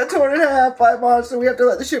 He got torn in half by a monster. We have to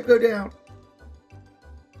let the ship go down.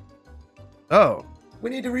 Oh. We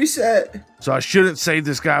need to reset. So I shouldn't save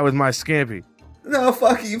this guy with my scampi. No,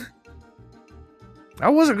 fuck him. I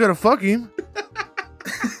wasn't gonna fuck him.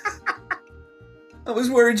 I was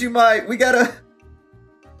worried you might. We gotta...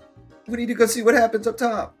 We need to go see what happens up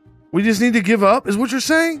top. We just need to give up, is what you're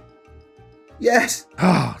saying? Yes,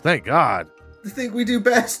 Oh, thank God. the thing we do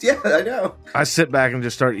best. Yeah, I know. I sit back and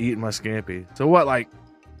just start eating my scampi. So what, like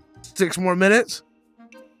 6 more minutes?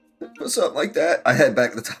 Something like that. I head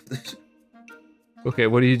back to the top of the ship. Okay,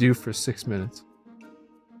 what do you do for 6 minutes?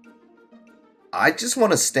 I just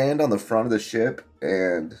want to stand on the front of the ship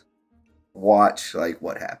and watch, like,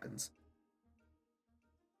 what happens.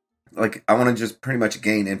 Like, I want to just pretty much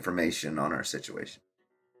gain information on our situation.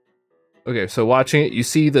 Okay, so watching it, you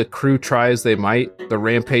see the crew try as they might. The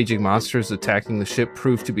rampaging monsters attacking the ship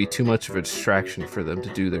prove to be too much of a distraction for them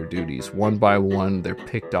to do their duties. One by one, they're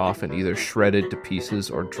picked off and either shredded to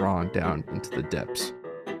pieces or drawn down into the depths.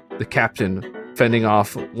 The captain fending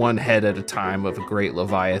off one head at a time of a great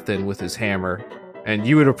leviathan with his hammer. And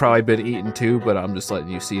you would have probably been eaten too, but I'm just letting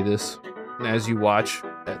you see this. And as you watch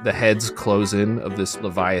the heads close in of this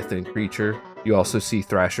leviathan creature, you also see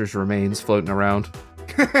Thrasher's remains floating around.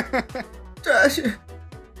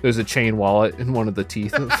 There's a chain wallet in one of the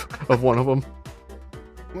teeth of one of them.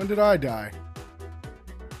 When did I die?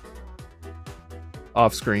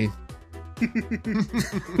 Off screen.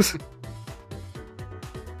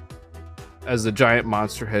 As the giant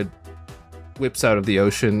monster head whips out of the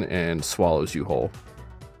ocean and swallows you whole.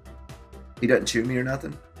 He doesn't chew me or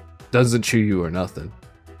nothing. Doesn't chew you or nothing.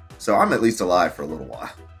 So I'm at least alive for a little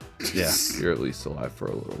while. Yeah, you're at least alive for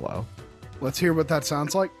a little while. Let's hear what that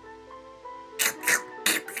sounds like.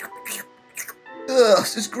 Ugh,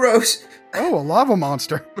 this is gross. Oh, a lava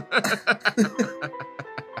monster. I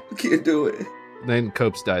can't do it. Then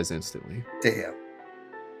Copes dies instantly. Damn.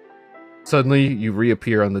 Suddenly, you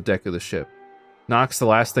reappear on the deck of the ship. Nox, the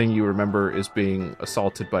last thing you remember is being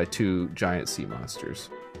assaulted by 2 giant sea monsters.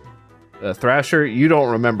 Thrasher, you don't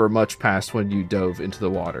remember much past when you dove into the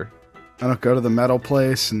water. I don't go to the metal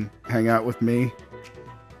place and hang out with me.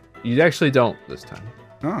 You actually don't this time.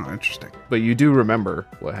 Oh, interesting. But you do remember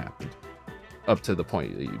what happened up to the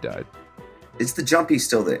point that you died. Is the jumpy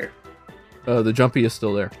still there? The jumpy is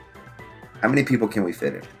still there. How many people can we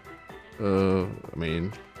fit in? I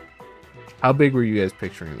mean, how big were you guys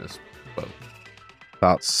picturing this boat?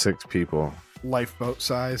 About 6 people. Lifeboat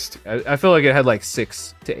sized. I feel like it had like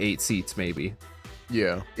 6 to 8 seats, maybe.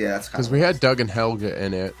 Yeah. Yeah, that's Because we had Doug and Helga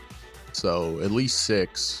in it. So at least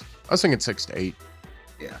 6. I was thinking 6 to 8.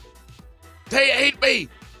 Yeah. They ate me!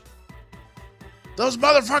 Those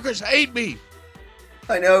motherfuckers ate me!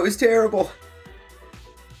 I know, it was terrible.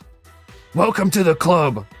 Welcome to the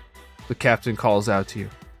club, the captain calls out to you.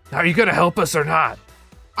 Are you going to help us or not?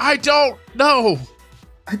 I don't know!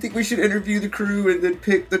 I think we should interview the crew and then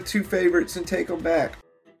pick the 2 favorites and take them back.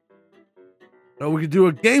 Oh, we could do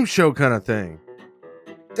a game show kind of thing.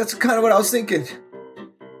 That's kind of what I was thinking.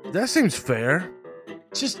 That seems fair.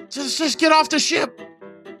 Just get off the ship!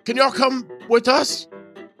 Can y'all come with us?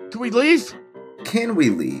 Can we leave? Can we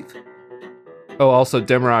leave? Oh, also,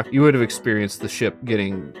 Demarok, you would have experienced the ship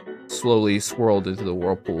getting slowly swirled into the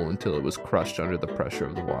whirlpool until it was crushed under the pressure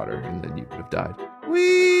of the water, and then you would have died. Whee!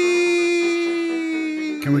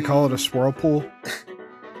 Can we call it a swirl pool?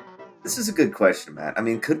 This is a good question, Matt. I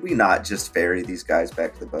mean, could we not just ferry these guys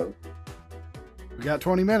back to the boat? We got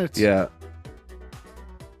 20 minutes. Yeah.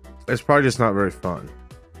 It's probably just not very fun.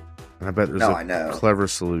 And I bet there's I know. clever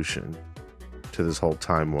solution to this whole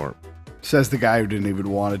time warp. Says the guy who didn't even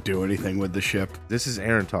want to do anything with the ship. This is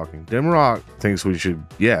Aaron talking. Demarok thinks we should,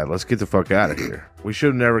 let's get the fuck out of here. We should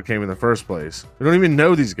have never came in the first place. We don't even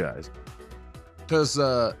know these guys. Because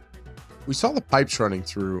we saw the pipes running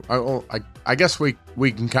through. I guess we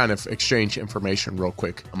can kind of exchange information real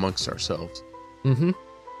quick amongst ourselves. Mm-hmm.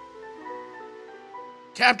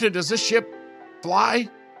 Captain, does this ship fly?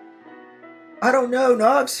 I don't know,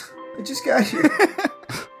 Nox. I just got here.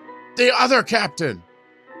 The other captain!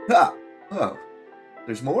 Ah, oh,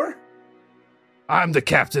 there's more? I'm the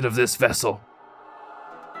captain of this vessel.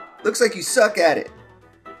 Looks like you suck at it.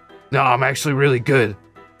 No, I'm actually really good.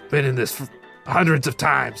 Been in this hundreds of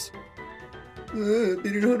times. Been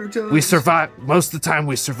it 100 times. We survive. Most of the time,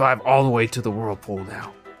 we survive all the way to the whirlpool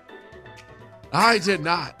now. I did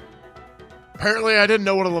not. Apparently, I didn't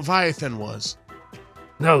know what a Leviathan was.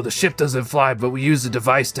 No, the ship doesn't fly, but we use a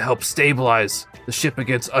device to help stabilize the ship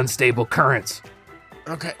against unstable currents.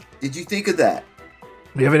 Okay. Did you think of that?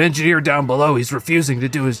 We have an engineer down below. He's refusing to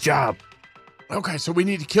do his job. Okay, so we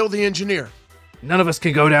need to kill the engineer. None of us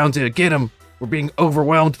can go down to get him. We're being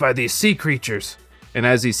overwhelmed by these sea creatures. And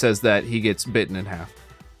as he says that, he gets bitten in half.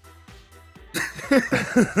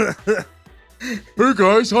 Hey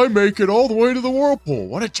guys, I make it all the way to the whirlpool.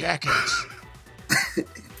 What a jackass.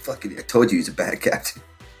 Fucking, I told you he's a bad captain.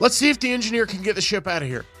 Let's see if the engineer can get the ship out of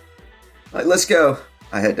here. All right, let's go.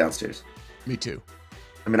 I head downstairs. Me too.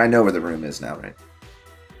 I mean, I know where the room is now, right?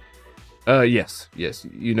 Yes.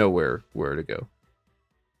 You know where to go.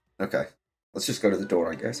 Okay. Let's just go to the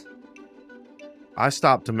door, I guess. I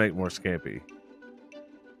stopped to make more scampi.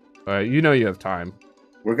 All right, you know you have time.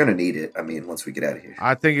 We're gonna need it. I mean, once we get out of here.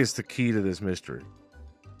 I think it's the key to this mystery.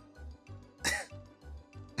 I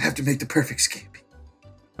have to make the perfect scampi.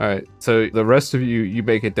 All right, so the rest of you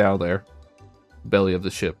make it down there, belly of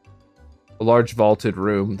the ship. A large vaulted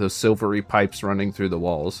room, those silvery pipes running through the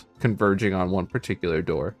walls, converging on one particular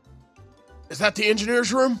door. Is that the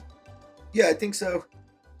engineer's room? Yeah, I think so.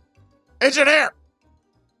 Engineer!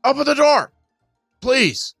 Open the door!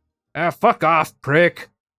 Please! Fuck off, prick!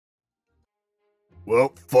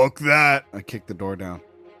 Well, fuck that. I kicked the door down.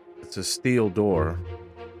 It's a steel door.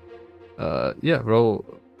 Yeah,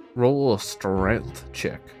 roll a strength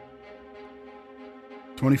check.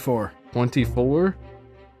 24. 24.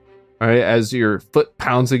 All right, as your foot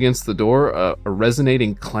pounds against the door, a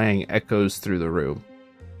resonating clang echoes through the room,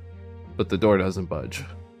 but the door doesn't budge.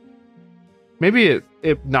 Maybe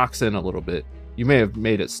it knocks in a little bit. You may have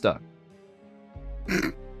made it stuck.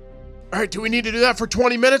 All right, do we need to do that for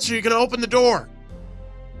 20 minutes, or are you going to open the door?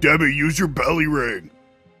 Debbie, use your belly ring.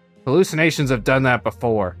 Hallucinations have done that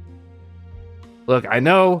before. Look, I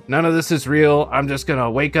know none of this is real. I'm just gonna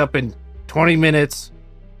wake up in 20 minutes.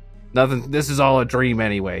 Nothing. This is all a dream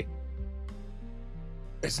anyway.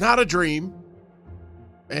 It's not a dream.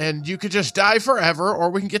 And you could just die forever, or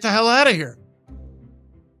we can get the hell out of here.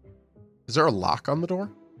 Is there a lock on the door?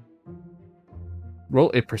 Roll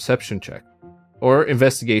a perception check. Or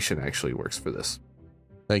investigation actually works for this.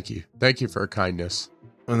 Thank you. Thank you for your kindness.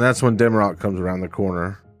 And that's when Demrock comes around the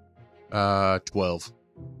corner. 12.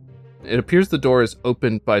 It appears the door is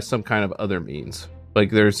opened by some kind of other means.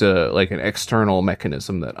 Like there's an external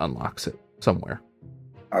mechanism that unlocks it somewhere.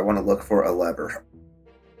 I want to look for a lever.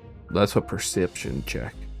 That's a perception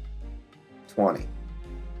check. 20.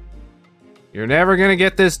 You're never gonna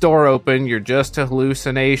get this door open. You're just a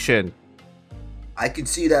hallucination. I can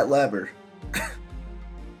see that lever.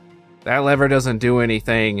 That lever doesn't do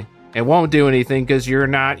anything. It won't do anything because you're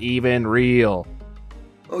not even real.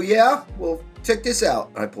 Oh, yeah? Well, check this out.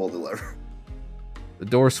 I pull the lever. The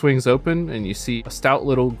door swings open and you see a stout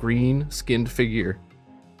little green-skinned figure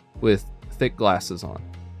with thick glasses on.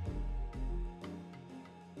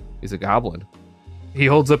 He's a goblin. He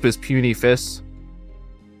holds up his puny fists.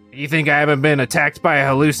 You think I haven't been attacked by a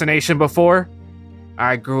hallucination before?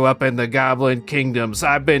 I grew up in the goblin kingdoms.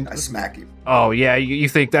 I smack him. Oh, yeah, you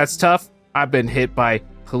think that's tough? I've been hit by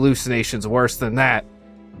hallucinations worse than that.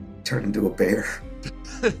 Turn into a bear.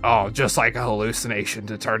 Oh, just like a hallucination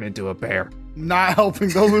to turn into a bear. Not helping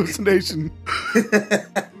the hallucination.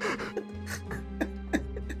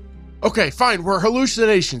 Okay, fine. We're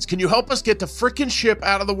hallucinations. Can you help us get the frickin' ship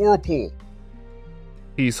out of the whirlpool?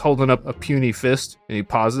 He's holding up a puny fist, and he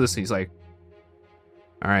pauses. He's like,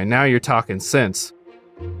 all right, now you're talking sense.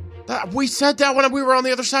 We said that when we were on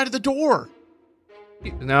the other side of the door.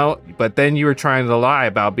 No, but then you were trying to lie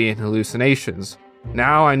about being hallucinations.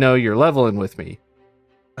 Now I know you're leveling with me.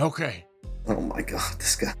 Okay. Oh my god,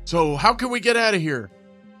 this guy. So how can we get out of here?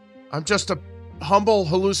 I'm just a humble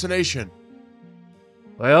hallucination.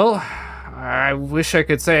 Well, I wish I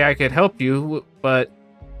could say I could help you, but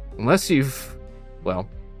unless you've... Well,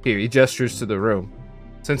 here, he gestures to the room.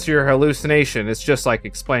 Since you're a hallucination, it's just like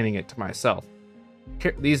explaining it to myself.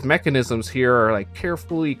 These mechanisms here are like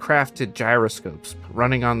carefully crafted gyroscopes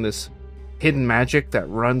running on this hidden magic that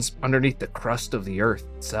runs underneath the crust of the earth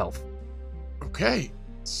itself. Okay.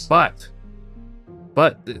 But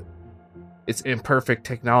it's imperfect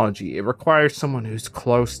technology. It requires someone who's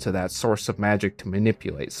close to that source of magic to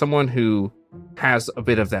manipulate. Someone who has a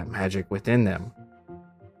bit of that magic within them.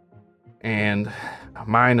 And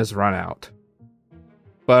mine has run out.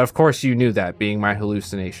 But of course you knew that, being my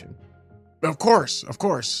hallucination. Of course.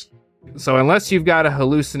 So unless you've got a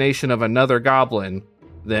hallucination of another goblin,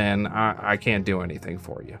 then I can't do anything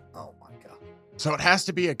for you. Oh my god. So it has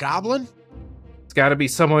to be a goblin? It's got to be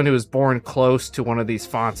someone who was born close to one of these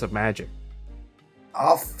fonts of magic.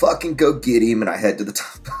 I'll fucking go get him, and I head to the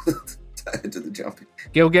top. I head to the jumping.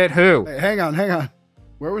 Go get who? Hey, hang on.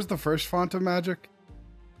 Where was the first font of magic?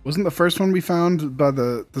 Wasn't the first one we found by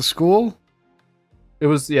the school? It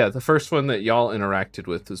was, yeah, the first one that y'all interacted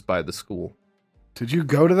with was by the school. Did you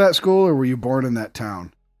go to that school, or were you born in that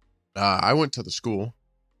town? I went to the school.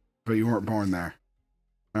 But you weren't born there.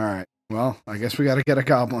 All right. Well, I guess we got to get a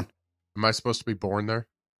goblin. Am I supposed to be born there?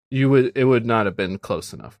 It would not have been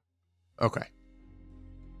close enough. Okay.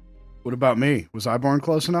 What about me? Was I born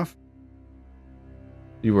close enough?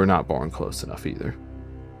 You were not born close enough either.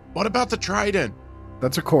 What about the trident?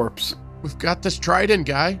 That's a corpse. We've got this Trident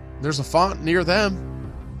guy. There's a font near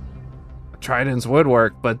them. Trident's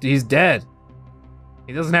woodwork, but he's dead.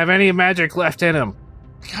 He doesn't have any magic left in him.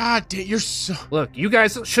 God damn, you're so... Look, you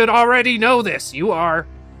guys should already know this. You are...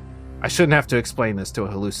 I shouldn't have to explain this to a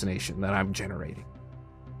hallucination that I'm generating.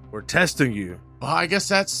 We're testing you. Well, I guess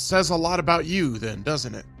that says a lot about you then,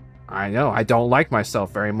 doesn't it? I know, I don't like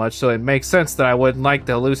myself very much, so it makes sense that I wouldn't like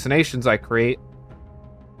the hallucinations I create.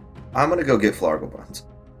 I'm gonna go get Flargle Buns.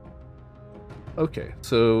 Okay,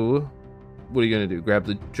 so what are you going to do? Grab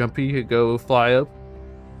the jumpy and go fly up?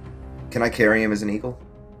 Can I carry him as an eagle?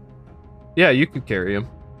 Yeah, you could carry him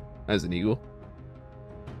as an eagle.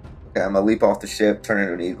 Okay, I'm gonna leap off the ship, turn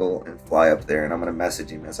into an eagle, and fly up there, and I'm gonna message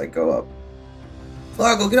him as I go up.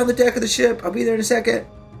 Flargle, get on the deck of the ship. I'll be there in a second.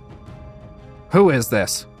 Who is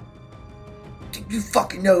this? You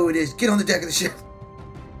fucking know who it is. Get on the deck of the ship.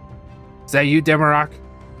 Is that you, Demarok?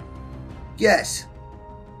 Yes.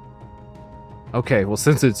 Okay, well,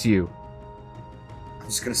 since it's you. I'm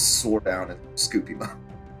just gonna soar down and scoop him up.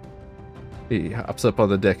 He hops up on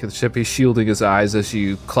the deck of the ship. He's shielding his eyes as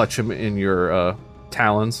you clutch him in your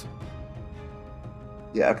talons.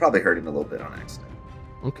 Yeah, I probably hurt him a little bit on accident.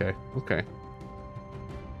 Okay.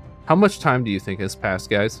 How much time do you think has passed,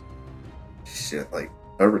 guys? Shit, like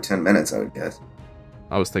over 10 minutes, I would guess.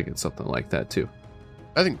 I was thinking something like that, too.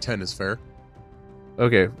 I think 10 is fair.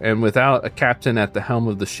 Okay, and without a captain at the helm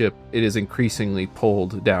of the ship, it is increasingly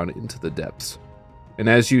pulled down into the depths. And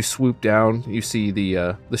as you swoop down, you see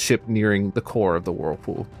the ship nearing the core of the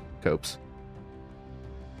whirlpool, Copes.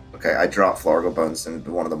 Okay, I drop Flargle Buns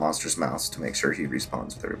into one of the monster's mouths to make sure he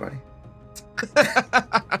respawns with everybody.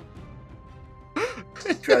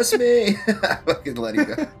 Trust me. I fucking let him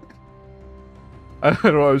go. I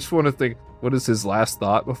don't know, I just want to think, what is his last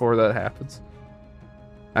thought before that happens?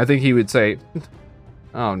 I think he would say,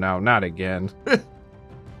 oh no, not again.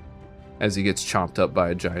 As he gets chomped up by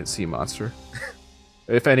a giant sea monster.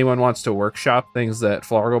 If anyone wants to workshop things that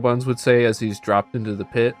Flargle Buns would say as he's dropped into the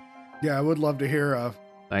pit. Yeah, I would love to hear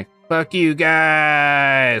Like, fuck you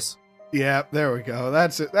guys! Yeah, there we go.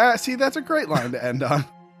 That's it. See, that's a great line to end on.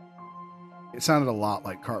 It sounded a lot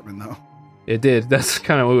like Cartman, though. It did. That's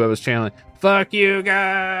kind of who I was channeling. Fuck you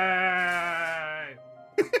guys!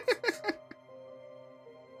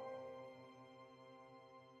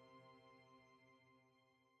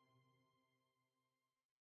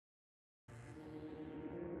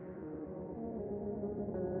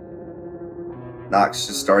 Nox,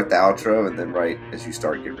 just start the outro, and then right as you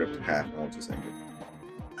start, get ripped in half, and we'll just end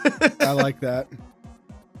it. I like that.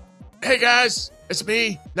 Hey guys, it's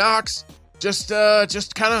me, Nox. Just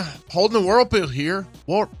kind of holding the whirlpool here.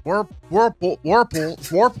 Whirlpool.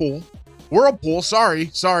 Sorry.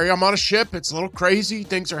 I'm on a ship. It's a little crazy.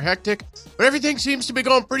 Things are hectic, but everything seems to be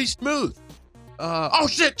going pretty smooth. Oh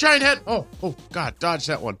shit, giant head. Oh god, dodge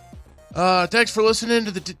that one. Thanks for listening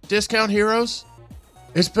to the Discount Heroes.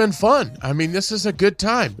 It's been fun. I mean, this is a good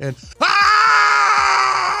time. And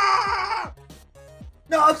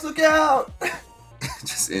Nox, look out!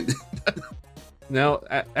 Just end it. Now,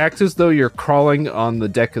 act as though you're crawling on the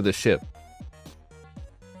deck of the ship.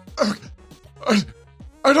 I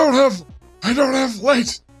don't have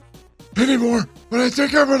legs anymore, but I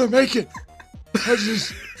think I'm gonna make it.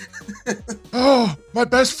 My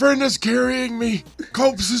best friend is carrying me.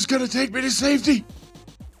 Copes is gonna take me to safety.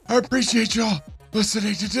 I appreciate y'all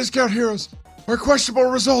listening to Discount Heroes. Our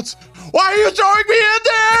questionable results. Why are you throwing me in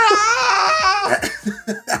there?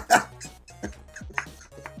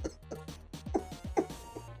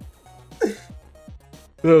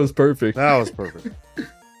 That was perfect. That was perfect.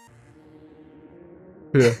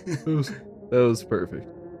 Yeah, that was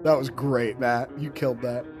perfect. That was great, Matt. You killed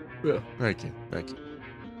that. Yeah. Thank you.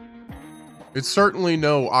 It's certainly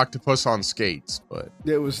no octopus on skates, but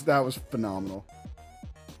That was phenomenal.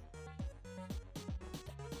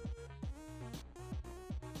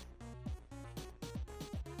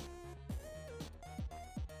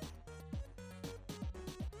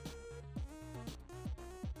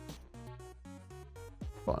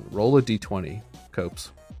 Fun. Roll a d20,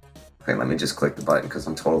 Copes. Okay, let me just click the button because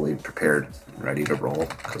I'm totally prepared and ready to roll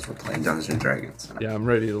because we're playing Dungeons and Dragons. Yeah, I'm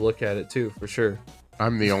ready to look at it too, for sure.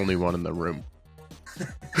 I'm the only one in the room.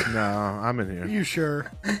 No, I'm in Are here. you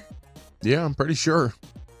sure? Yeah, I'm pretty sure.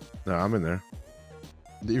 No, I'm in there.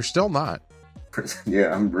 You're still not.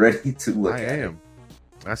 Yeah, I'm ready to look. I am.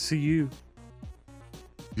 I see you.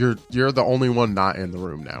 You're the only one not in the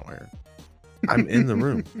room now, Aaron. I'm in the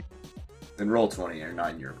room. Then roll 20 or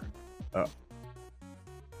 9 your room.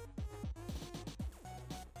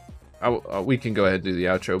 We can go ahead and do the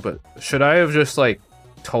outro, but should I have just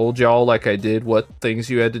told y'all like I did what things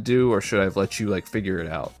you had to do, or should I have let you like figure it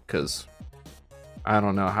out? Because I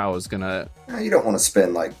don't know how I was gonna. You don't want to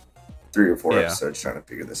spend like 3 or 4 Yeah. episodes trying to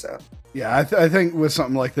figure this out. Yeah, I think with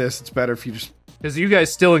something like this, it's better if you just. Because you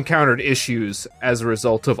guys still encountered issues as a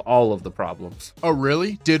result of all of the problems. Oh,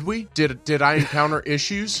 really? Did we? Did I encounter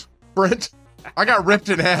issues, Brent? I got ripped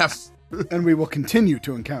in half. And we will continue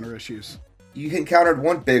to encounter issues. You encountered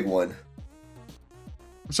one big one.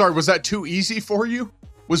 I'm sorry, was that too easy for you?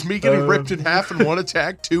 Was me getting ripped in half in one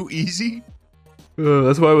attack too easy?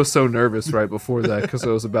 That's why I was so nervous right before that, because I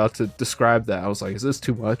was about to describe that. I was like, is this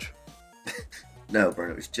too much? No,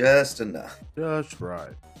 Brent, it was just enough. Just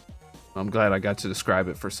right. I'm glad I got to describe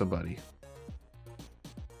it for somebody.